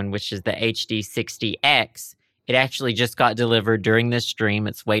recent one, which is the HD60X. It actually just got delivered during this stream.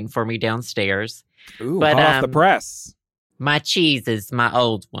 It's waiting for me downstairs. Ooh, but off the press. My cheese is my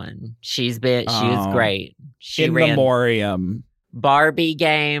old one. She was great. She In ran memoriam. Barbie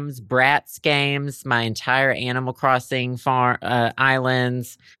games, Bratz games, my entire Animal Crossing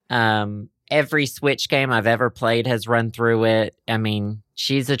islands. Every Switch game I've ever played has run through it. I mean,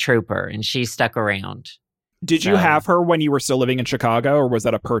 she's a trooper, and she stuck around. Did you have her when you were still living in Chicago, or was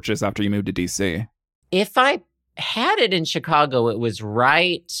that a purchase after you moved to DC? If I had it in Chicago, it was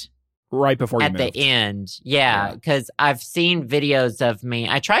right before you moved. At the end. Yeah, because I've seen videos of me.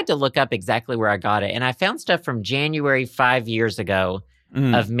 I tried to look up exactly where I got it, and I found stuff from January 5 years ago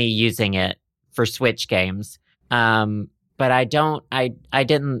of me using it for Switch games. But I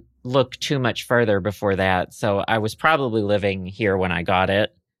didn't look too much further before that, so I was probably living here when I got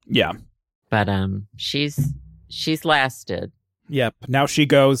it. Yeah. But she's lasted. Yep. Now she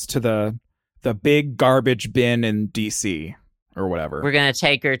goes to the big garbage bin in DC or whatever. We're gonna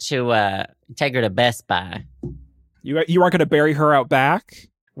take her to Best Buy. You aren't gonna bury her out back?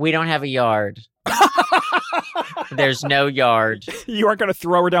 We don't have a yard. There's no yard. You aren't gonna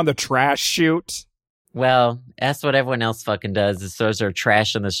throw her down the trash chute? Well, that's what everyone else fucking does, is throws their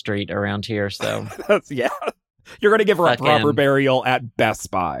trash in the street around here, so. Yeah. You're gonna give her a proper burial at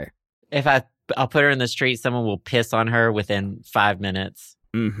Best Buy. If I'll put her in the street, someone will piss on her within 5 minutes.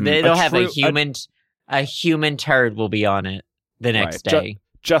 Mm-hmm. They'll have a human turd will be on it the next day.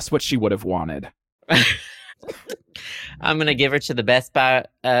 Just what she would have wanted. I'm going to give her to the Best Buy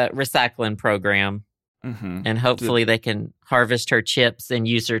recycling program. Mm-hmm. And hopefully they can harvest her chips and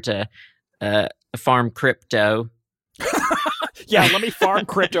use her to farm crypto. Yeah, let me farm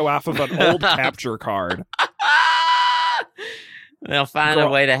crypto off of an old capture card. They'll find a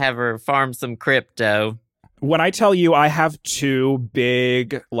way to have her farm some crypto. When I tell you I have 2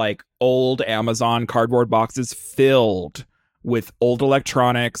 big, old Amazon cardboard boxes filled with old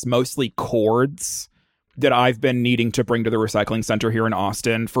electronics, mostly cords, that I've been needing to bring to the recycling center here in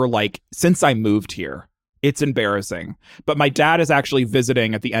Austin for, since I moved here. It's embarrassing. But my dad is actually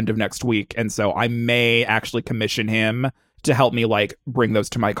visiting at the end of next week, and so I may actually commission him to help me, bring those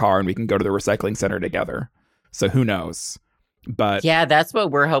to my car, and we can go to the recycling center together. So who knows? But yeah, that's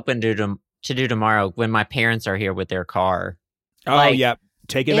what we're hoping to do tomorrow when my parents are here with their car. Oh, yeah.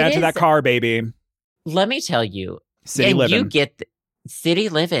 Take advantage of that car, baby. Let me tell you. City living. You get city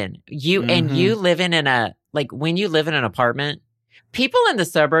living. And you living in when you live in an apartment, people in the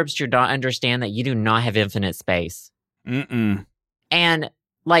suburbs do not understand that you do not have infinite space. Mm-mm. And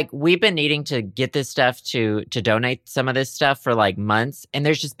we've been needing to get this stuff to donate some of this stuff for months. And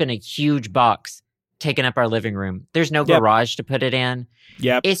there's just been a huge box taking up our living room. There's no garage to put it in.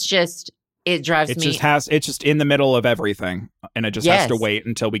 Yep. It's just, it drives me. It's just in the middle of everything. And it just has to wait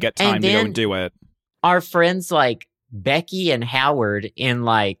until we get time to go and do it. Our friends Becky and Howard in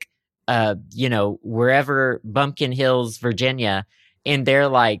wherever Bumpkin Hills, Virginia, in their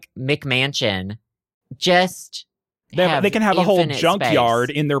McMansion, just they can have a whole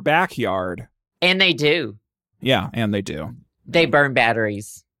junkyard in their backyard. And they do. Yeah, and they do. They burn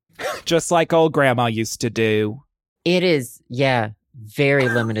batteries. Just like old grandma used to do. It is, very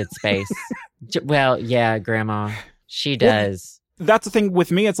limited space. Well, yeah, grandma. She does. Well, that's the thing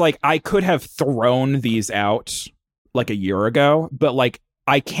with me. It's I could have thrown these out a year ago, but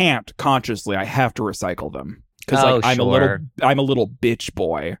I can't consciously. I have to recycle them because I'm a little bitch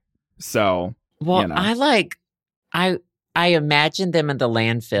boy. So I imagine them in the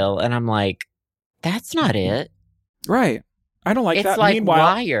landfill, and I'm that's not it. Right. I don't like it's that. It's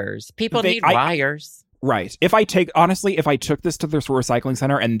Meanwhile, wires. People need wires. Right. If I took this to the recycling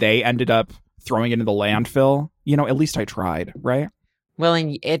center and they ended up throwing it into the landfill, at least I tried, right? Well,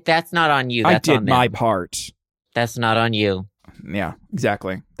 and that's not on you. That's I did on them. my part. That's not on you. Yeah,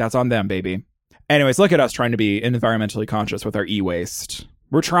 exactly. That's on them, baby. Anyways, look at us trying to be environmentally conscious with our e-waste.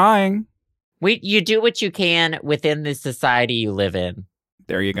 We're trying. You do what you can within the society you live in.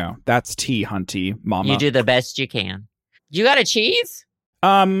 There you go. That's tea, hunty, mama. You do the best you can. You got a cheese?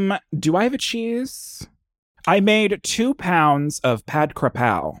 Do I have a cheese? I made 2 pounds of pad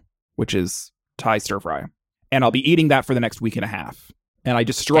krapau, which is Thai stir fry. And I'll be eating that for the next week and a half. And I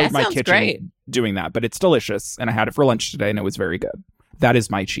destroyed my kitchen doing that, but it's delicious. And I had it for lunch today and it was very good. That is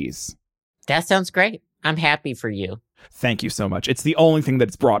my cheese. That sounds great. I'm happy for you. Thank you so much. It's the only thing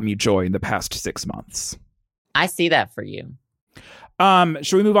that's brought me joy in the past 6 months. I see that for you.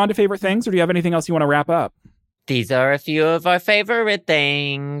 Should we move on to favorite things, or do you have anything else you want to wrap up? These are a few of our favorite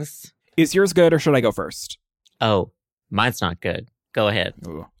things. Is yours good, or should I go first? Oh, mine's not good. Go ahead.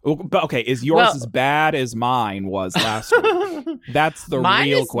 Ooh. But okay, is yours as bad as mine was last week? That's the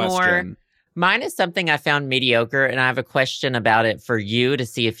real question. Mine is something I found mediocre, and I have a question about it for you to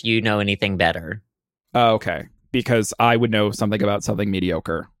see if you know anything better. Okay, because I would know something about something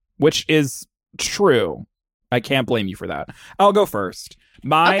mediocre, which is true. I can't blame you for that. I'll go first.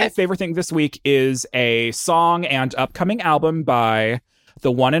 My favorite thing this week is a song and upcoming album by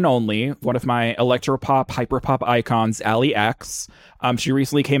the one and only, one of my electropop, hyperpop icons, Allie X. She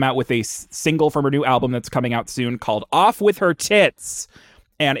recently came out with a single from her new album that's coming out soon called Off With Her Tits.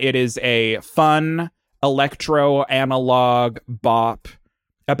 And it is a fun electro analog bop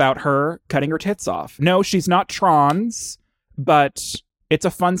about her cutting her tits off. No, she's not trans, but it's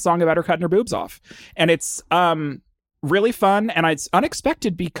a fun song about her cutting her boobs off. And it's really fun, and it's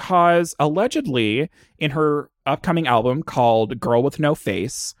unexpected because allegedly in her upcoming album called Girl With No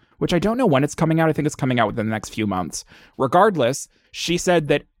Face, which I don't know when it's coming out. I think it's coming out within the next few months. Regardless, she said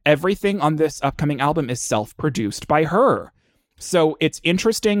that everything on this upcoming album is self-produced by her. So it's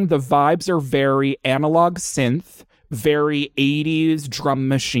interesting. The vibes are very analog synth, very 80s drum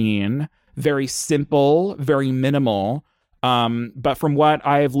machine, very simple, very minimal. But from what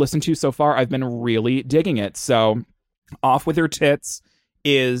I've listened to so far, I've been really digging it. So Off With Her Tits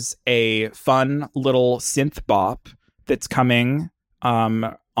is a fun little synth bop that's coming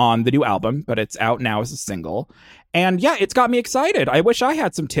on the new album, but it's out now as a single. And yeah, it's got me excited. I wish I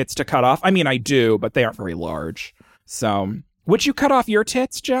had some tits to cut off. I mean, I do, but they aren't very large. So would you cut off your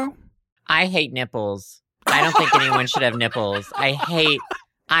tits, Joe? I hate nipples. I don't think anyone should have nipples. I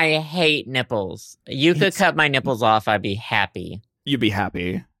hate nipples. You could cut my nipples off, I'd be happy. You'd be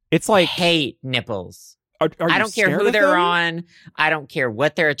happy. It's like... hate nipples. Are I don't care who they're on. I don't care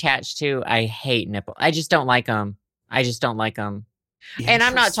what they're attached to. I hate nipples. I just don't like them. And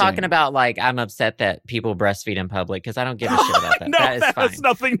I'm not talking about, like, I'm upset that people breastfeed in public, because I don't give a shit about that. No, that is that fine. has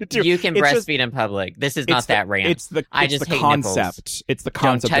nothing to do. You can breastfeed in public. This is not that rant. It's the hate concept. Nipples. It's the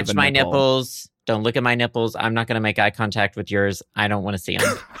concept. Don't touch my nipples. Don't look at my nipples. I'm not going to make eye contact with yours. I don't want to see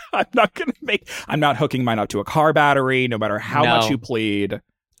them. I'm not hooking mine up to a car battery, no matter how much you plead.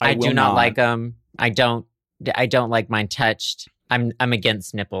 I do not like them. I don't like mine touched. I'm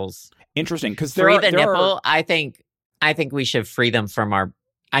against nipples. Interesting, because free the nipple. I think we should free them from our.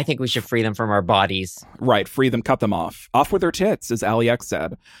 I think we should free them from our bodies. Right, free them, cut them off. Off with their tits, as Allie X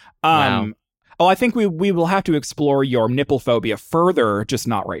said. Wow. Oh, I think we will have to explore your nipple phobia further, just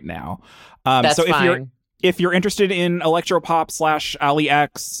not right now. That's so fine. if you're interested in electropop / Allie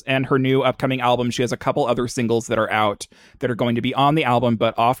X and her new upcoming album, she has a couple other singles that are out that are going to be on the album,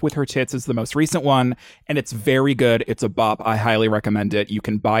 but Off With Her Tits is the most recent one, and it's very good. It's a bop. I highly recommend it. You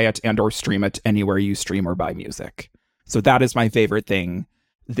can buy it and or stream it anywhere you stream or buy music. So that is my favorite thing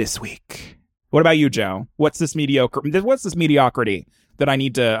this week. What about you, Joe? What's this mediocrity that I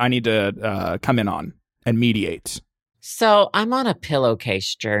need to come in on and mediate? So I'm on a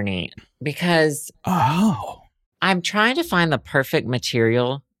pillowcase journey because I'm trying to find the perfect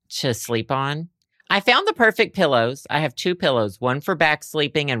material to sleep on. I found the perfect pillows. I have 2 pillows, one for back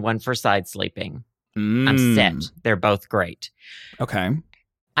sleeping and one for side sleeping. I'm set. They're both great. Okay.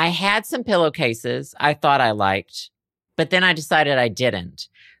 I had some pillowcases I thought I liked, but then I decided I didn't.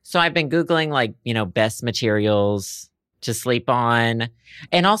 So I've been Googling, like, best materials to sleep on.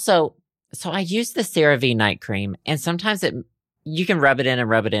 And also, so I use the CeraVe night cream, and sometimes you can rub it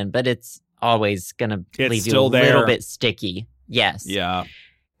in, but it's always going to leave you a little bit sticky. Yes. Yeah.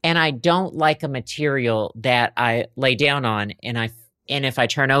 And I don't like a material that I lay down on, and if I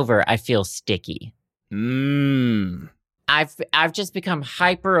turn over, I feel sticky. I've just become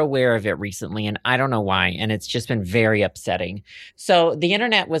hyper aware of it recently, and I don't know why, and it's just been very upsetting. So the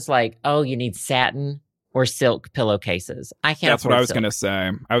internet was like, "Oh, you need satin or silk pillowcases." I can't. That's what I was going to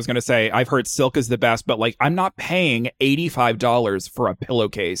say. I was going to say I've heard silk is the best, but like I'm not paying $85 for a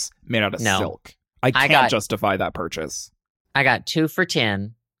pillowcase made out of silk. I can't justify that purchase. I got 2 for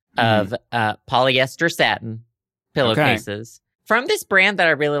 $10 of polyester satin pillowcases. From this brand that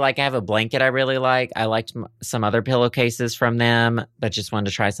I really like. I have a blanket I really like. I liked some other pillowcases from them, but just wanted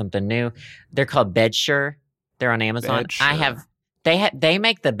to try something new. They're called Bedsure. They're on Amazon. Bedsure. They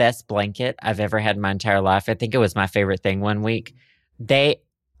make the best blanket I've ever had in my entire life. I think it was my favorite thing one week.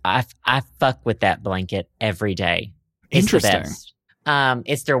 I fuck with that blanket every day. It's interesting. The best.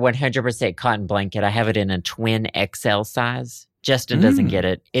 It's their 100% cotton blanket. I have it in a twin XL size. Justin doesn't get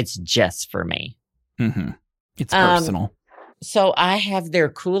it. It's just for me. Mm-hmm. It's personal. So I have their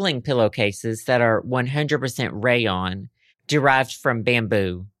cooling pillowcases that are 100% rayon, derived from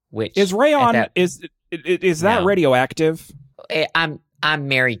bamboo. Which is rayon is that radioactive? I'm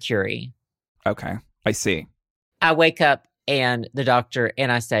Mary Curie. Okay, I see. I wake up and the doctor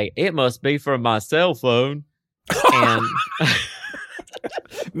and I say, "It must be from my cell phone." And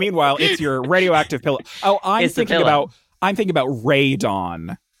meanwhile, it's your radioactive pillow. Oh, I'm thinking about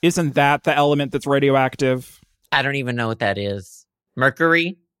radon. Isn't that the element that's radioactive? I don't even know what that is.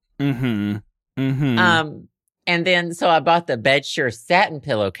 Mercury? Mm-hmm. Mm-hmm. And then, so I bought the Bedsure satin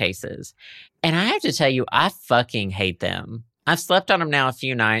pillowcases. And I have to tell you, I fucking hate them. I've slept on them now a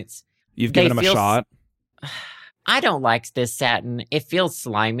few nights. You've given them a shot? I don't like this satin. It feels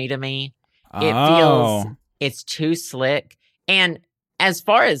slimy to me. It's too slick. And as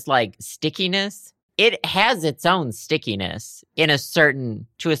far as like stickiness, it has its own stickiness to a certain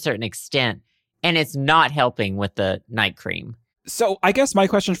extent. And it's not helping with the night cream. So I guess my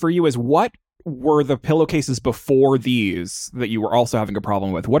question for you is, what were the pillowcases before these that you were also having a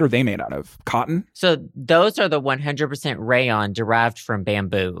problem with? What are they made out of? Cotton? So those are the 100% rayon derived from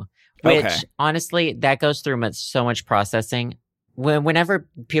bamboo, which honestly, that goes through so much processing. Whenever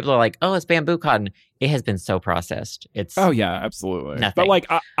people are like, "Oh, it's bamboo cotton," it has been so processed. It's absolutely nothing. But like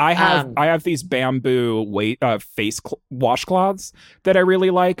I have these bamboo face washcloths that I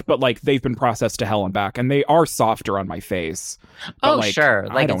really like, but like they've been processed to hell and back, and they are softer on my face. But, sure,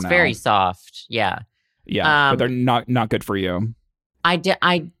 like it's very soft. Yeah, but they're not good for you. I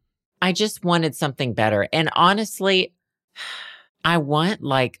just wanted something better, and honestly, I want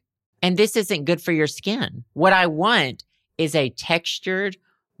and this isn't good for your skin. What I want is a textured,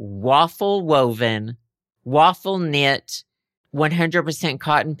 waffle knit, 100%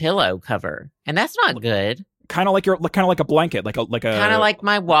 cotton pillow cover, and that's not good. Kind of like a blanket, like kind of like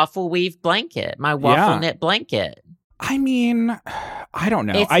my waffle weave blanket, my waffle knit blanket. I mean, I don't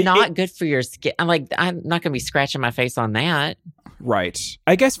know. It's not good for your skin. I'm not going to be scratching my face on that. Right.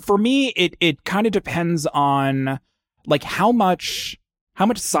 I guess for me, it kind of depends on like how much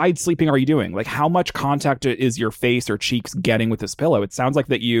side sleeping are you doing? Like how much contact is your face or cheeks getting with this pillow? It sounds like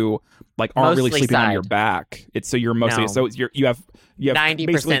that you like aren't mostly really sleeping side. on your back. You're mostly you have 90%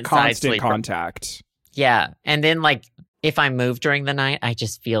 basically constant contact. Yeah, and then like if I move during the night, I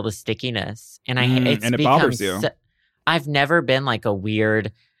just feel the stickiness, and it bothers you. I've never been like a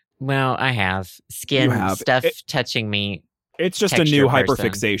weird. Well, I have stuff touching me. It's just a new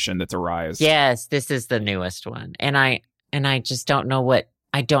hyperfixation that's arised. Yes, this is the newest one, and I just don't know what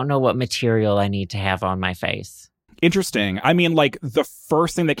material I need to have on my face. Interesting. I mean, like the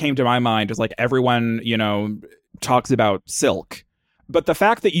first thing that came to my mind is like everyone, talks about silk. But the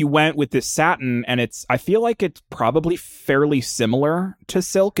fact that you went with this satin and I feel like it's probably fairly similar to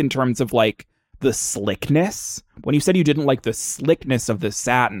silk in terms of like the slickness. When you said you didn't like the slickness of the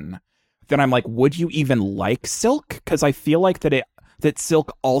satin, then I'm like, would you even like silk? Because I feel like that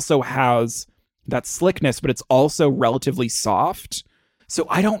silk also has that slickness, but it's also relatively soft. So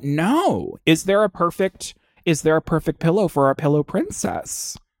I don't know. Is there a perfect pillow for our pillow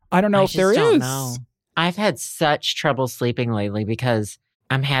princess? I don't know if there is. Know. I've had such trouble sleeping lately because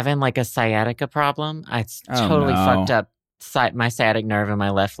I'm having like a sciatica problem. I totally fucked up my sciatic nerve in my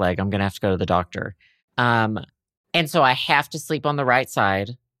left leg. I'm going to have to go to the doctor. And so I have to sleep on the right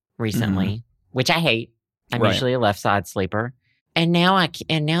side recently, which I hate. I'm usually a left side sleeper. And now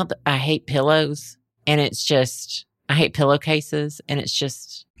I hate pillows, and it's just I hate pillowcases, and it's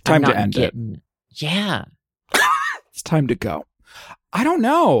just time to end it. Yeah, it's time to go. I don't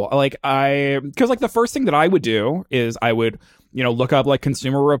know, because the first thing that I would do is I would look up like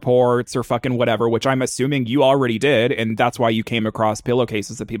Consumer Reports or fucking whatever, which I'm assuming you already did, and that's why you came across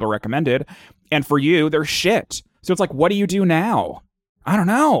pillowcases that people recommended. And for you, they're shit. So it's like, what do you do now? I don't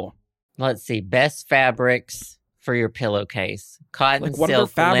know. Let's see, best fabrics for your pillowcase: cotton, what silk, other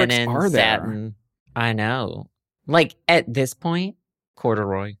fabrics linen, are there? satin. I know. Like at this point,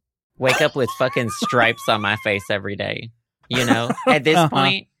 corduroy. Wake up with fucking stripes on my face every day. At this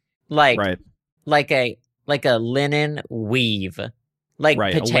point, like a linen weave, like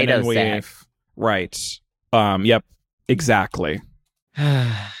potato sack. Right. Yep. Exactly.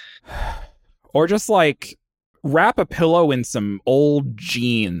 Or just like wrap a pillow in some old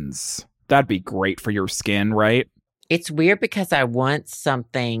jeans. That'd be great for your skin, right? It's weird because I want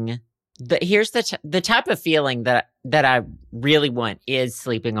something. But here's the type of feeling that I really want is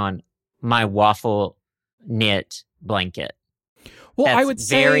sleeping on my waffle knit blanket. Well, That's I would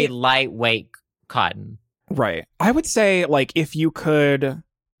say very lightweight cotton. Right. I would say like if you could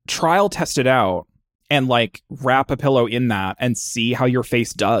trial test it out and like wrap a pillow in that and see how your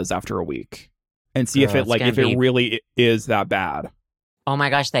face does after a week. and see if Girl, it like it's if gonna it be- really is that bad. Oh my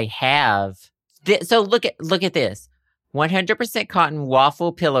gosh, they have. So look at this. 100% cotton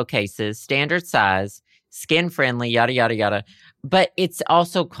waffle pillowcases, standard size, skin friendly, yada yada yada. But it's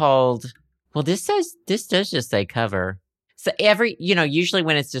also called. Well, this does just say cover. So usually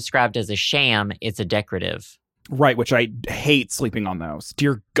when it's described as a sham, it's a decorative. Right, which I hate sleeping on those.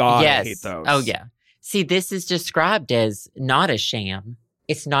 Dear God, Yes. I hate those. Oh yeah. See, this is described as not a sham.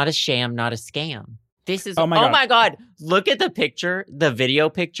 It's not a sham, not a scam. This is. Oh my God. Look at the picture, the video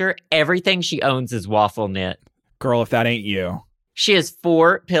picture. Everything she owns is waffle knit. Girl, if that ain't you. She has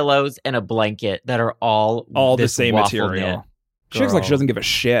 4 pillows and a blanket that are all The this same waffle material. knit. She looks like she Girl. doesn't give a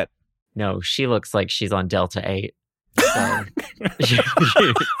shit. No, she looks like she's on Delta 8. So,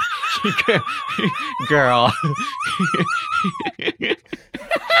 girl.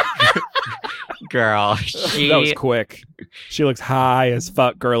 Girl, That was quick. She looks high as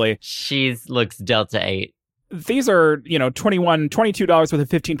fuck, girly. she looks Delta 8. These are, $22 with a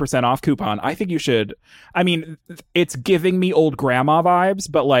 15% off coupon. I think you should. I mean, it's giving me old grandma vibes,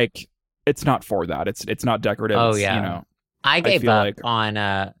 but like, it's not for that. It's not decorative. Oh, It's, yeah. I gave feel up like-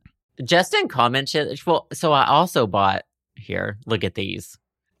 on Justin commented. Well, so I also bought here. Look at these.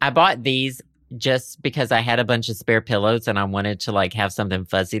 I bought these just because I had a bunch of spare pillows and I wanted to like have something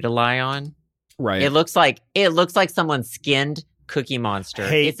fuzzy to lie on. right. It looks like someone skinned Cookie Monster.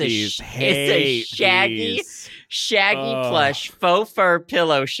 Hate It's a these. it's a shaggy these. shaggy plush faux fur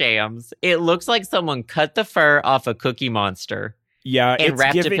pillow shams. It looks like someone cut the fur off a Cookie Monster Yeah, and it's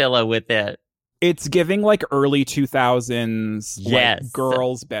wrapped giving, a pillow with it. It's giving like early 2000s Yes. like,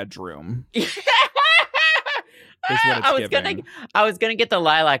 girl's bedroom. I was gonna get the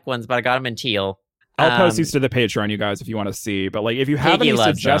lilac ones, but I got them in teal. I'll post these to the Patreon, you guys, if you want to see. But like, if you have Piggy any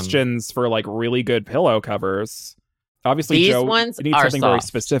loves suggestions for like really good pillow covers, obviously These Joe ones needs are something very soft.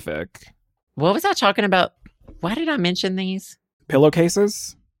 specific. What was I talking about? Why did I mention these?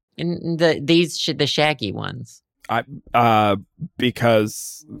 Pillowcases, And the shaggy ones.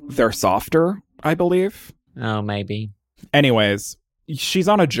 because they're softer, I believe. Oh, maybe. Anyways, she's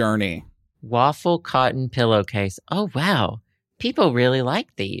on a journey. Waffle cotton pillowcase. Oh, wow. People really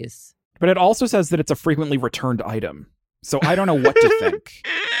like these. But it also says that it's a frequently returned item. So I don't know what to think.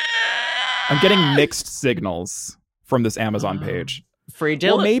 I'm getting mixed signals from this Amazon page. Free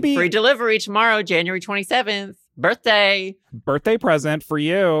maybe- free delivery tomorrow, January 27th. Birthday. Birthday present for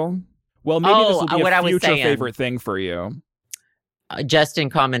you. Well, maybe this will be what I a was future saying. favorite thing for you. Justin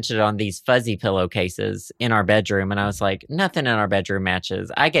commented on these fuzzy pillowcases in our bedroom, and I was like, nothing in our bedroom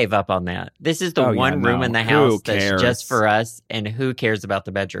matches. I gave up on that. This is the Oh, yeah, one room no. in the Who house cares? that's just for us, and who cares about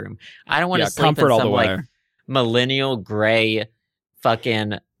the bedroom? I don't want Yeah, to sleep comfort in all the some way. like millennial gray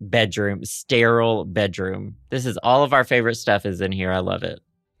fucking bedroom, sterile bedroom. This is all of our favorite stuff is in here. I love it.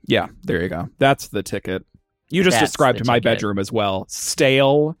 Yeah, there you go. That's the ticket. You just That's described the my ticket. bedroom as well.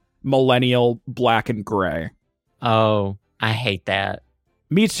 Stale, millennial, black and gray. Oh, I hate that.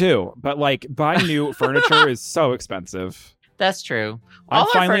 Me too. But like buying new furniture is so expensive. That's true. I'm All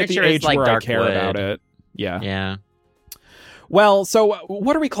our finally at the furniture is age like where I dark care wood. about it. Yeah. Yeah. Well, so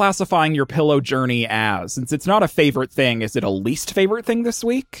what are we classifying your pillow journey as? Since it's not a favorite thing, is it a least favorite thing this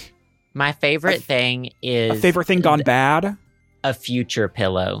week? My favorite thing is A favorite thing gone bad? a future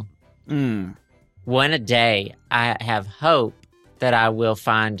pillow. Mm. One a day, I have hope that I will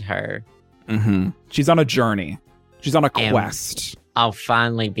find her. Mm-hmm. She's on a journey. She's on a And- quest. I'll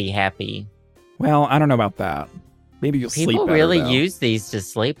finally be happy. Well, I don't know about that. Maybe you'll sleep People better, really though. use these to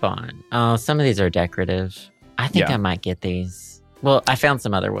sleep on. Oh, some of these are decorative. I think Yeah. I might get these. Well, I found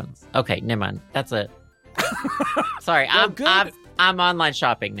some other ones. Okay, never mind. That's it. Sorry, Well, good. I'm online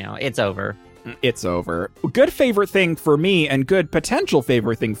shopping now. It's over. It's over. Good favorite thing for me and good potential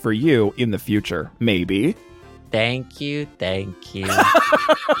favorite thing for you in the future. Maybe. Thank you.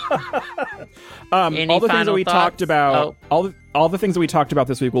 Any all the things that final we talked thoughts? about, all the things that we talked about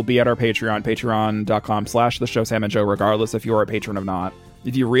this week will be at our Patreon, patreon.com/the show Sam and Joe, regardless if you're a patron or not.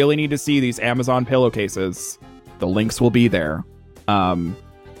 If you really need to see these Amazon pillowcases, the links will be there.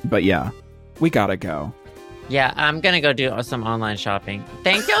 But yeah, we gotta go. Yeah, I'm going to go do some online shopping.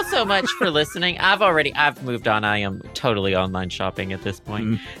 Thank y'all so much for listening. I've moved on. I am totally online shopping at this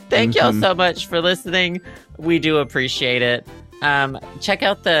point. Thank y'all so much for listening. We do appreciate it. Check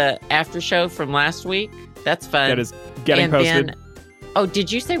out the after show from last week. That's fun. That is getting and posted. Then, oh, did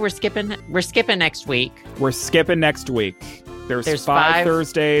you say we're skipping next week? We're skipping next week. There's 5 5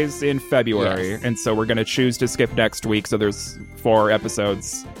 Thursdays in February, Yes. and so we're going to choose to skip next week. So there's 4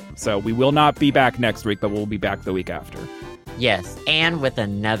 episodes. So we will not be back next week, but we'll be back the week after. Yes, and with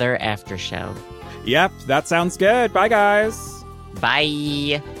another after show. Yep, that sounds good. Bye, guys.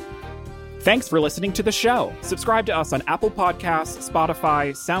 Bye. Thanks for listening to the show. Subscribe to us on Apple Podcasts,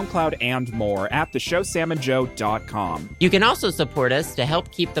 Spotify, SoundCloud, and more at theshowsamandjoe.com. You can also support us to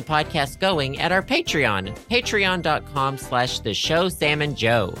help keep the podcast going at our Patreon,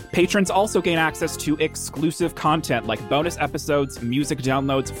 patreon.com/theshowsamandjoe. Patrons also gain access to exclusive content like bonus episodes, music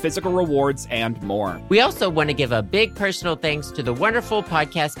downloads, physical rewards, and more. We also want to give a big personal thanks to the wonderful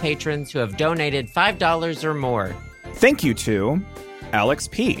podcast patrons who have donated $5 or more. Thank you to Alex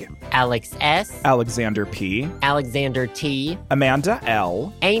P., Alex S., Alexander P., Alexander T., Amanda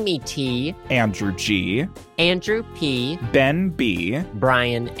L., Amy T., Andrew G., Andrew P., Ben B.,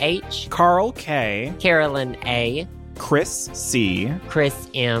 Brian H., Carl K., Carolyn A., Chris C., Chris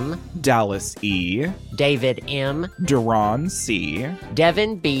M., Dallas E., David M., Duran C.,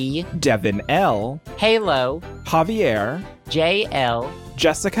 Devin B., Devin L., Halo, Javier, JL,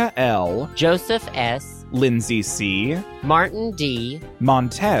 Jessica L., Joseph S., Lindsay C., Martin D.,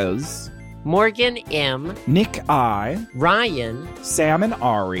 Montez, Morgan M., Nick I., Ryan, Sam and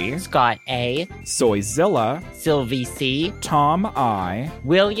Ari, Scott A., Soyzilla, Sylvie C., Tom I.,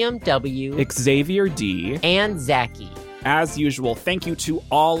 William W., Xavier D., and Zachy. As usual, thank you to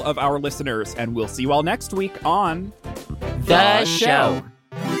all of our listeners, and we'll see you all next week on The Show.